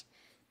shirts.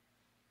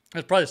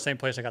 It's probably the same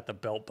place I got the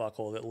belt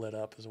buckle that lit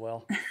up as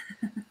well.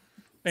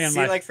 And,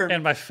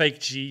 and my fake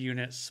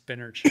G-Unit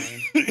spinner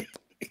chain.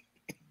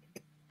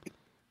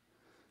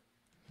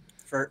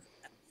 For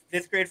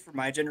 5th grade, for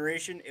my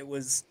generation, it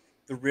was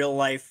the real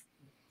life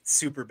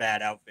super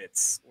bad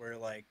outfits where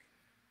like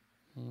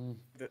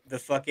the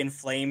fucking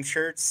flame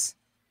shirts,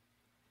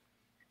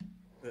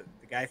 the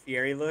Guy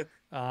Fieri look.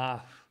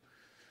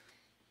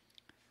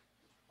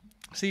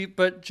 See,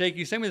 but Jake,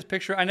 you sent me this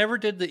picture. I never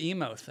did the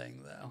emo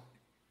thing though.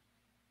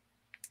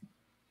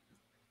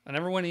 I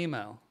never went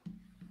emo.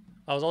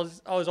 I was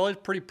always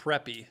pretty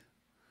preppy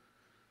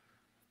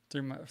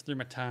through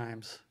my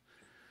times.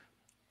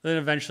 Then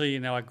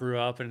eventually, I grew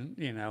up and,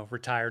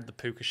 retired the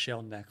puka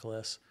shell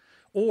necklace.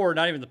 Or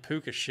not even the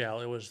puka shell.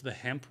 It was the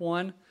hemp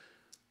one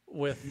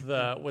with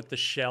the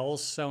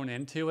shells sewn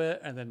into it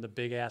and then the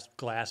big ass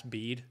glass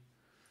bead.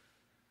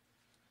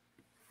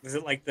 Was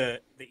it like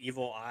the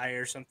evil eye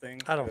or something?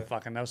 I don't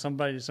fucking know.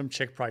 Some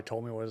chick probably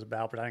told me what it was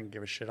about, but I didn't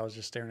give a shit. I was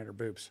just staring at her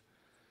boobs.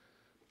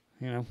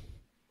 Don't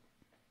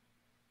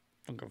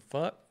give a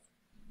fuck.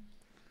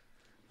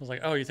 I was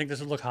like, oh, you think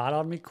this would look hot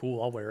on me?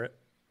 Cool, I'll wear it.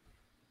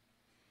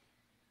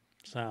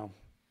 So,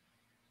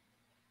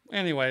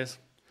 anyways,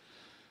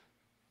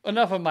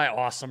 enough of my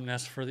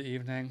awesomeness for the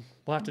evening.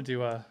 We'll have to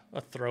do a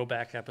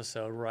throwback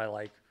episode where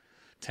I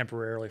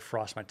temporarily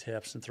frost my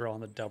tips and throw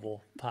on the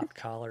double pop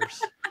collars.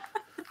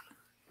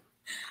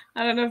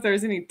 I don't know if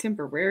there's any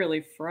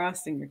temporarily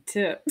frosting your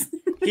tips.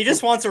 He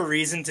just wants a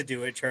reason to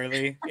do it,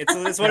 Charlie.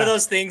 It's one of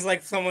those things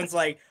like someone's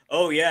like,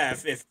 oh yeah,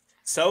 if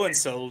so and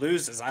so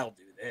loses, I'll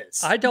do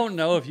this. I don't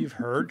know if you've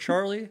heard,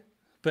 Charlie,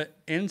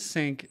 but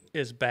NSYNC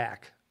is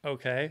back.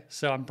 Okay,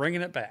 so I'm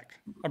bringing it back.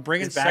 I'm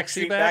bringing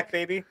sexy back,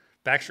 baby.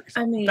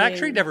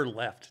 Backstreet never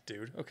left,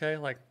 dude. Okay,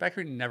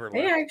 Backstreet never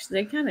left.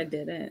 They kind of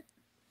didn't.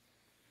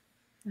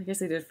 I guess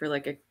they did for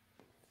a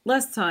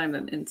less time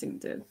than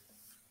NSYNC did.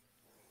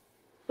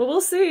 But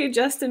we'll see.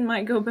 Justin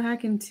might go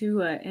back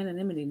into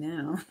anonymity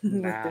now.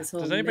 Nah.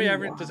 Does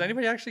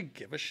anybody actually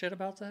give a shit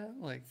about that?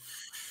 Wait,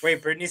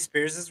 Britney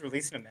Spears is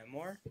releasing a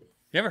memoir?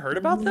 You ever heard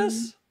about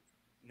this?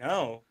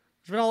 No.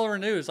 It's been all over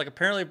news.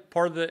 Apparently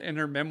part of in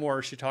her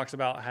memoir, she talks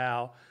about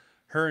how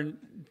her and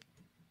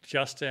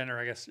Justin, or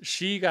I guess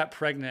she got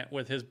pregnant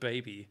with his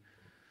baby.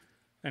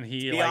 And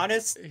he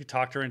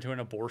talked her into an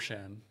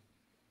abortion.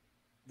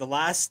 The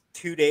last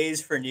 2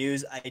 days for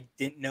news, I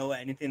didn't know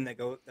anything that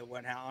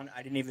went on.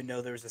 I didn't even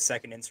know there was a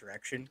second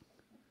insurrection.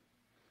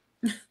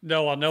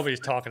 No, well, nobody's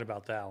talking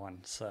about that one,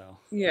 so.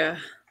 Yeah.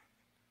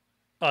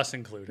 Us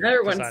included.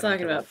 Everyone's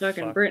talking about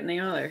fucking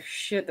Britney, all their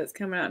shit that's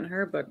coming out in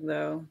her book,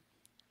 though.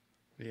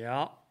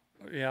 Yeah.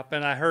 Yep.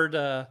 And I heard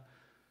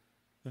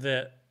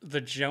that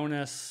the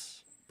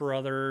Jonas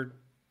brother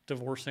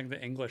divorcing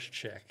the English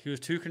chick. He was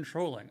too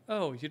controlling.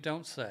 Oh, you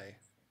don't say.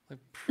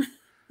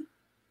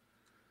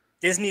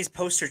 Disney's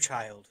poster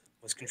child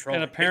was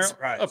controlling. And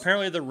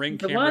apparently the ring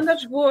camera. The one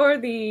that wore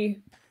the,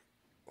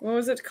 what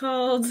was it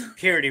called?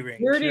 Purity ring.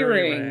 Purity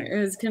ring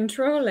is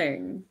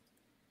controlling.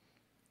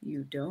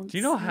 You don't. Do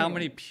you know how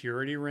many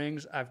purity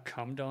rings I've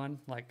cummed on?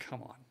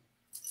 Come on.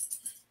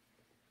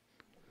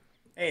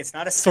 Hey, it's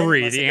not a sin 3.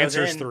 unless The it goes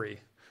answer is in. 3.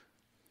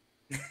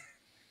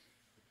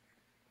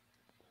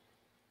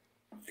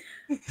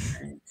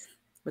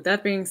 With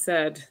that being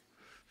said,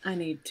 I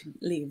need to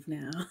leave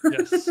now.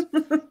 Yes.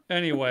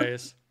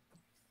 Anyways,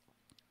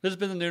 this has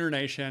been the Nooner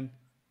Nation.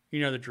 You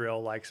know the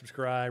drill. Like,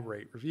 subscribe,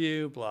 rate,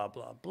 review, blah,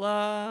 blah,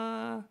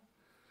 blah.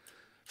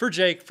 For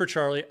Jake, for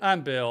Charlie,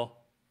 I'm Bill.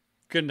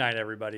 Good night, everybody.